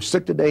 And if you're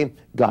sick today,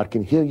 God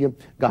can heal you.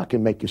 God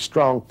can make you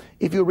strong.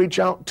 If you reach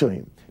out to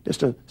him,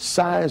 just a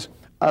size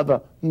of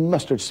a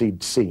mustard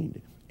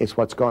seed, it's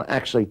what's going to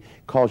actually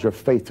cause your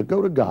faith to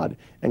go to God,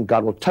 and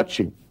God will touch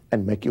you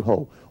and make you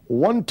whole.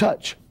 One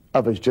touch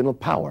of his gentle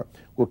power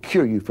will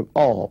cure you from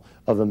all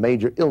of the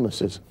major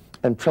illnesses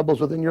and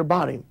troubles within your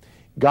body.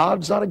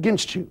 God's not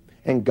against you,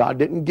 and God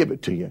didn't give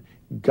it to you.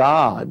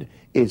 God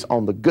is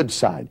on the good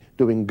side,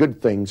 doing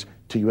good things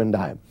to you and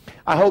I.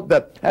 I hope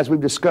that as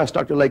we've discussed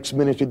Dr. Lake's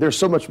ministry, there's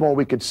so much more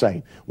we could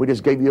say. We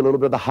just gave you a little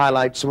bit of the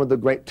highlights, some of the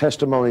great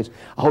testimonies.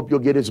 I hope you'll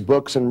get his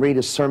books and read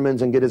his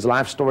sermons and get his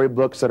life story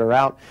books that are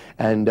out.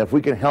 And if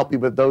we can help you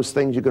with those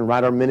things, you can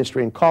write our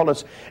ministry and call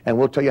us, and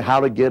we'll tell you how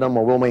to get them,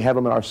 or we may have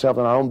them ourselves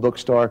in our own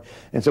bookstore.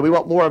 And so we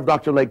want more of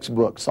Dr. Lake's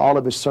books. All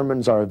of his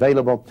sermons are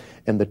available,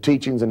 and the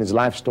teachings and his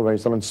life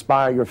stories will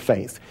inspire your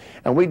faith.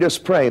 And we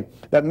just pray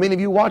that many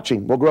of you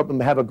watching will grow up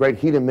and have a great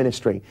healing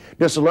ministry.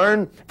 Just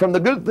learn from the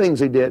good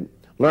things he did.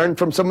 Learn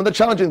from some of the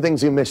challenging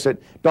things he missed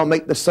it. Don't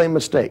make the same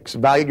mistakes.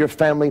 Value your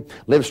family.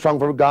 Live strong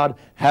for God.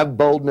 Have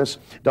boldness.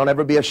 Don't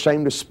ever be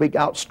ashamed to speak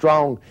out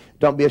strong.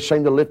 Don't be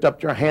ashamed to lift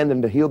up your hand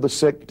and to heal the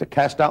sick, to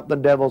cast out the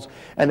devils,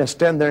 and to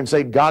stand there and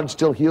say, God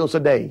still heals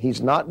today.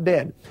 He's not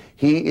dead.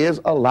 He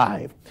is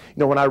alive. You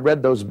know, when I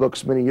read those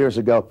books many years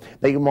ago,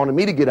 they wanted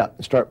me to get up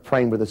and start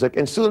praying with the sick.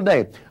 And still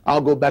today,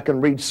 I'll go back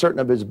and read certain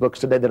of his books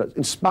today that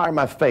inspire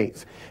my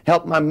faith,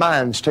 help my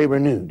mind stay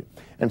renewed.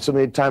 And so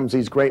many times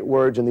these great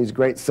words and these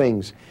great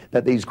things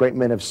that these great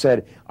men have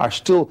said are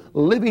still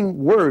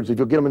living words. If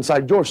you'll get them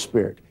inside your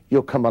spirit,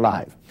 you'll come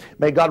alive.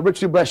 May God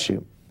richly bless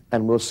you,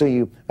 and we'll see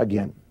you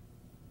again.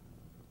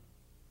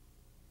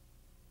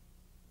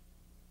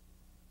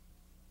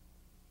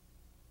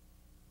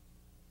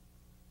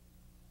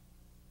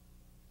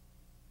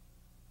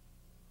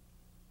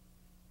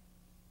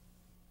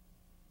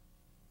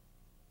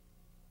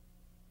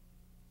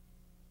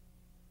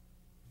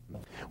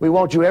 We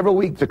want you every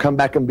week to come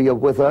back and be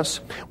with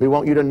us. We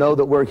want you to know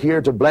that we're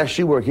here to bless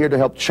you. We're here to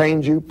help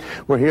change you.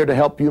 We're here to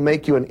help you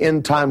make you an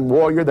end-time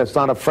warrior that's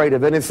not afraid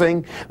of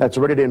anything, that's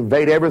ready to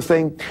invade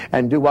everything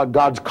and do what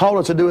God's called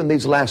us to do in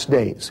these last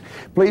days.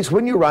 Please,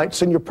 when you write,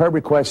 send your prayer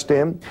request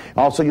in.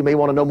 Also, you may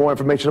want to know more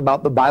information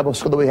about the Bible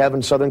school that we have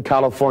in Southern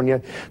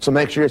California. So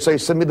make sure you say,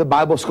 send me the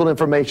Bible school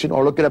information,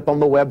 or look it up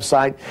on the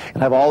website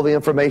and have all the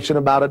information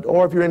about it.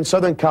 Or if you're in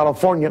Southern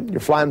California,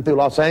 you're flying through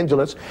Los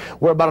Angeles,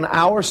 we're about an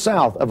hour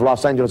south of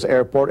Los Angeles, Angeles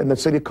Airport in the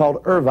city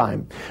called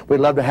Irvine.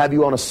 We'd love to have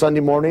you on a Sunday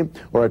morning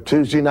or a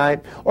Tuesday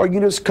night, or you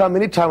can just come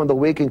any time of the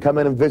week and come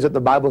in and visit the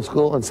Bible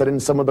school and sit in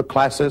some of the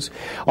classes.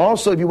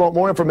 Also, if you want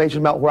more information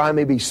about where I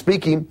may be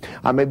speaking,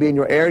 I may be in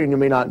your area and you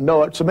may not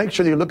know it, so make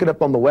sure that you look it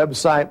up on the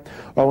website,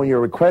 or when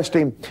you're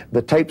requesting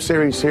the tape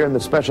series here and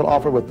the special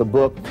offer with the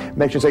book,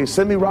 make sure you say,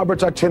 send me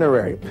Robert's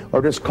itinerary,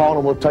 or just call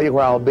and we'll tell you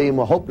where I'll be, and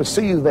we'll hope to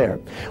see you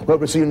there. We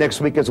hope to see you next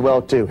week as well,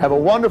 too. Have a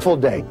wonderful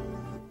day.